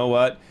 So you know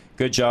what?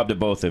 Good job to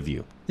both of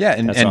you. Yeah,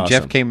 and awesome.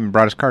 Jeff came and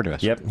brought his car to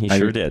us. Yep, he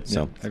sure did.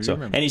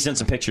 And he sent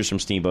some pictures from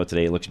Steamboat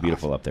today. It looks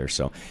beautiful up there.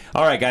 So,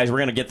 all right, guys, we're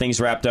going to get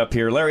things wrapped up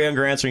here. Larry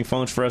Unger answering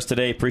phones for us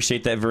today.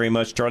 Appreciate that very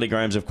much. Charlie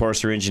Grimes, of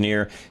course, our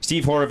engineer.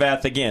 Steve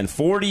Horvath, again,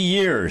 40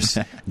 years.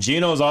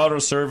 Gino's Auto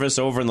Service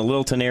over in the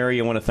Littleton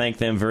area. I want to thank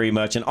them very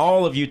much. And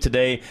all of you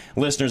today,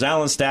 listeners,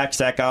 Alan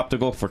Stack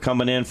Optical, for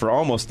coming in for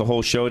almost the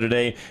whole show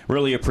today.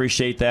 Really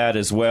appreciate that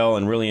as well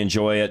and really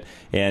enjoy it.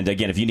 And,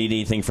 again, if you need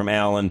anything from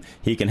Alan,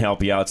 he can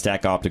help you out.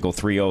 Stack Optical,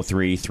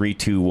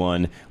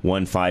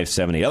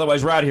 303-321-1578.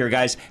 Otherwise, we're out of here,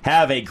 guys.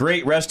 Have a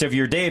great rest of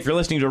your day. If you're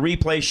listening to a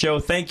replay show,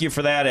 thank you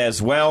for that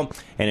as well.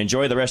 And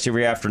enjoy the rest of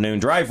your afternoon.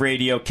 Drive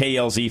Radio,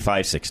 KLZ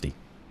 560.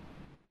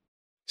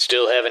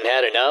 Still haven't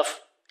had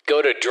enough?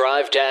 Go to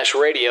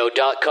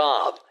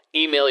drive-radio.com.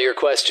 Email your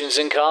questions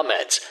and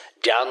comments.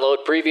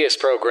 Download previous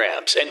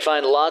programs and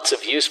find lots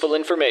of useful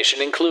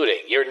information, including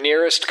your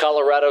nearest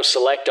Colorado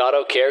Select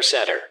Auto Care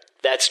Center.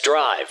 That's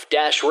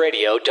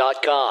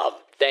drive-radio.com.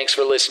 Thanks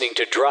for listening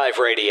to Drive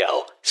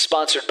Radio,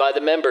 sponsored by the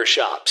member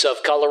shops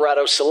of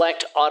Colorado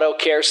Select Auto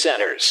Care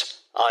Centers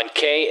on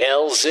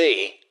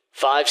KLZ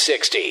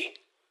 560.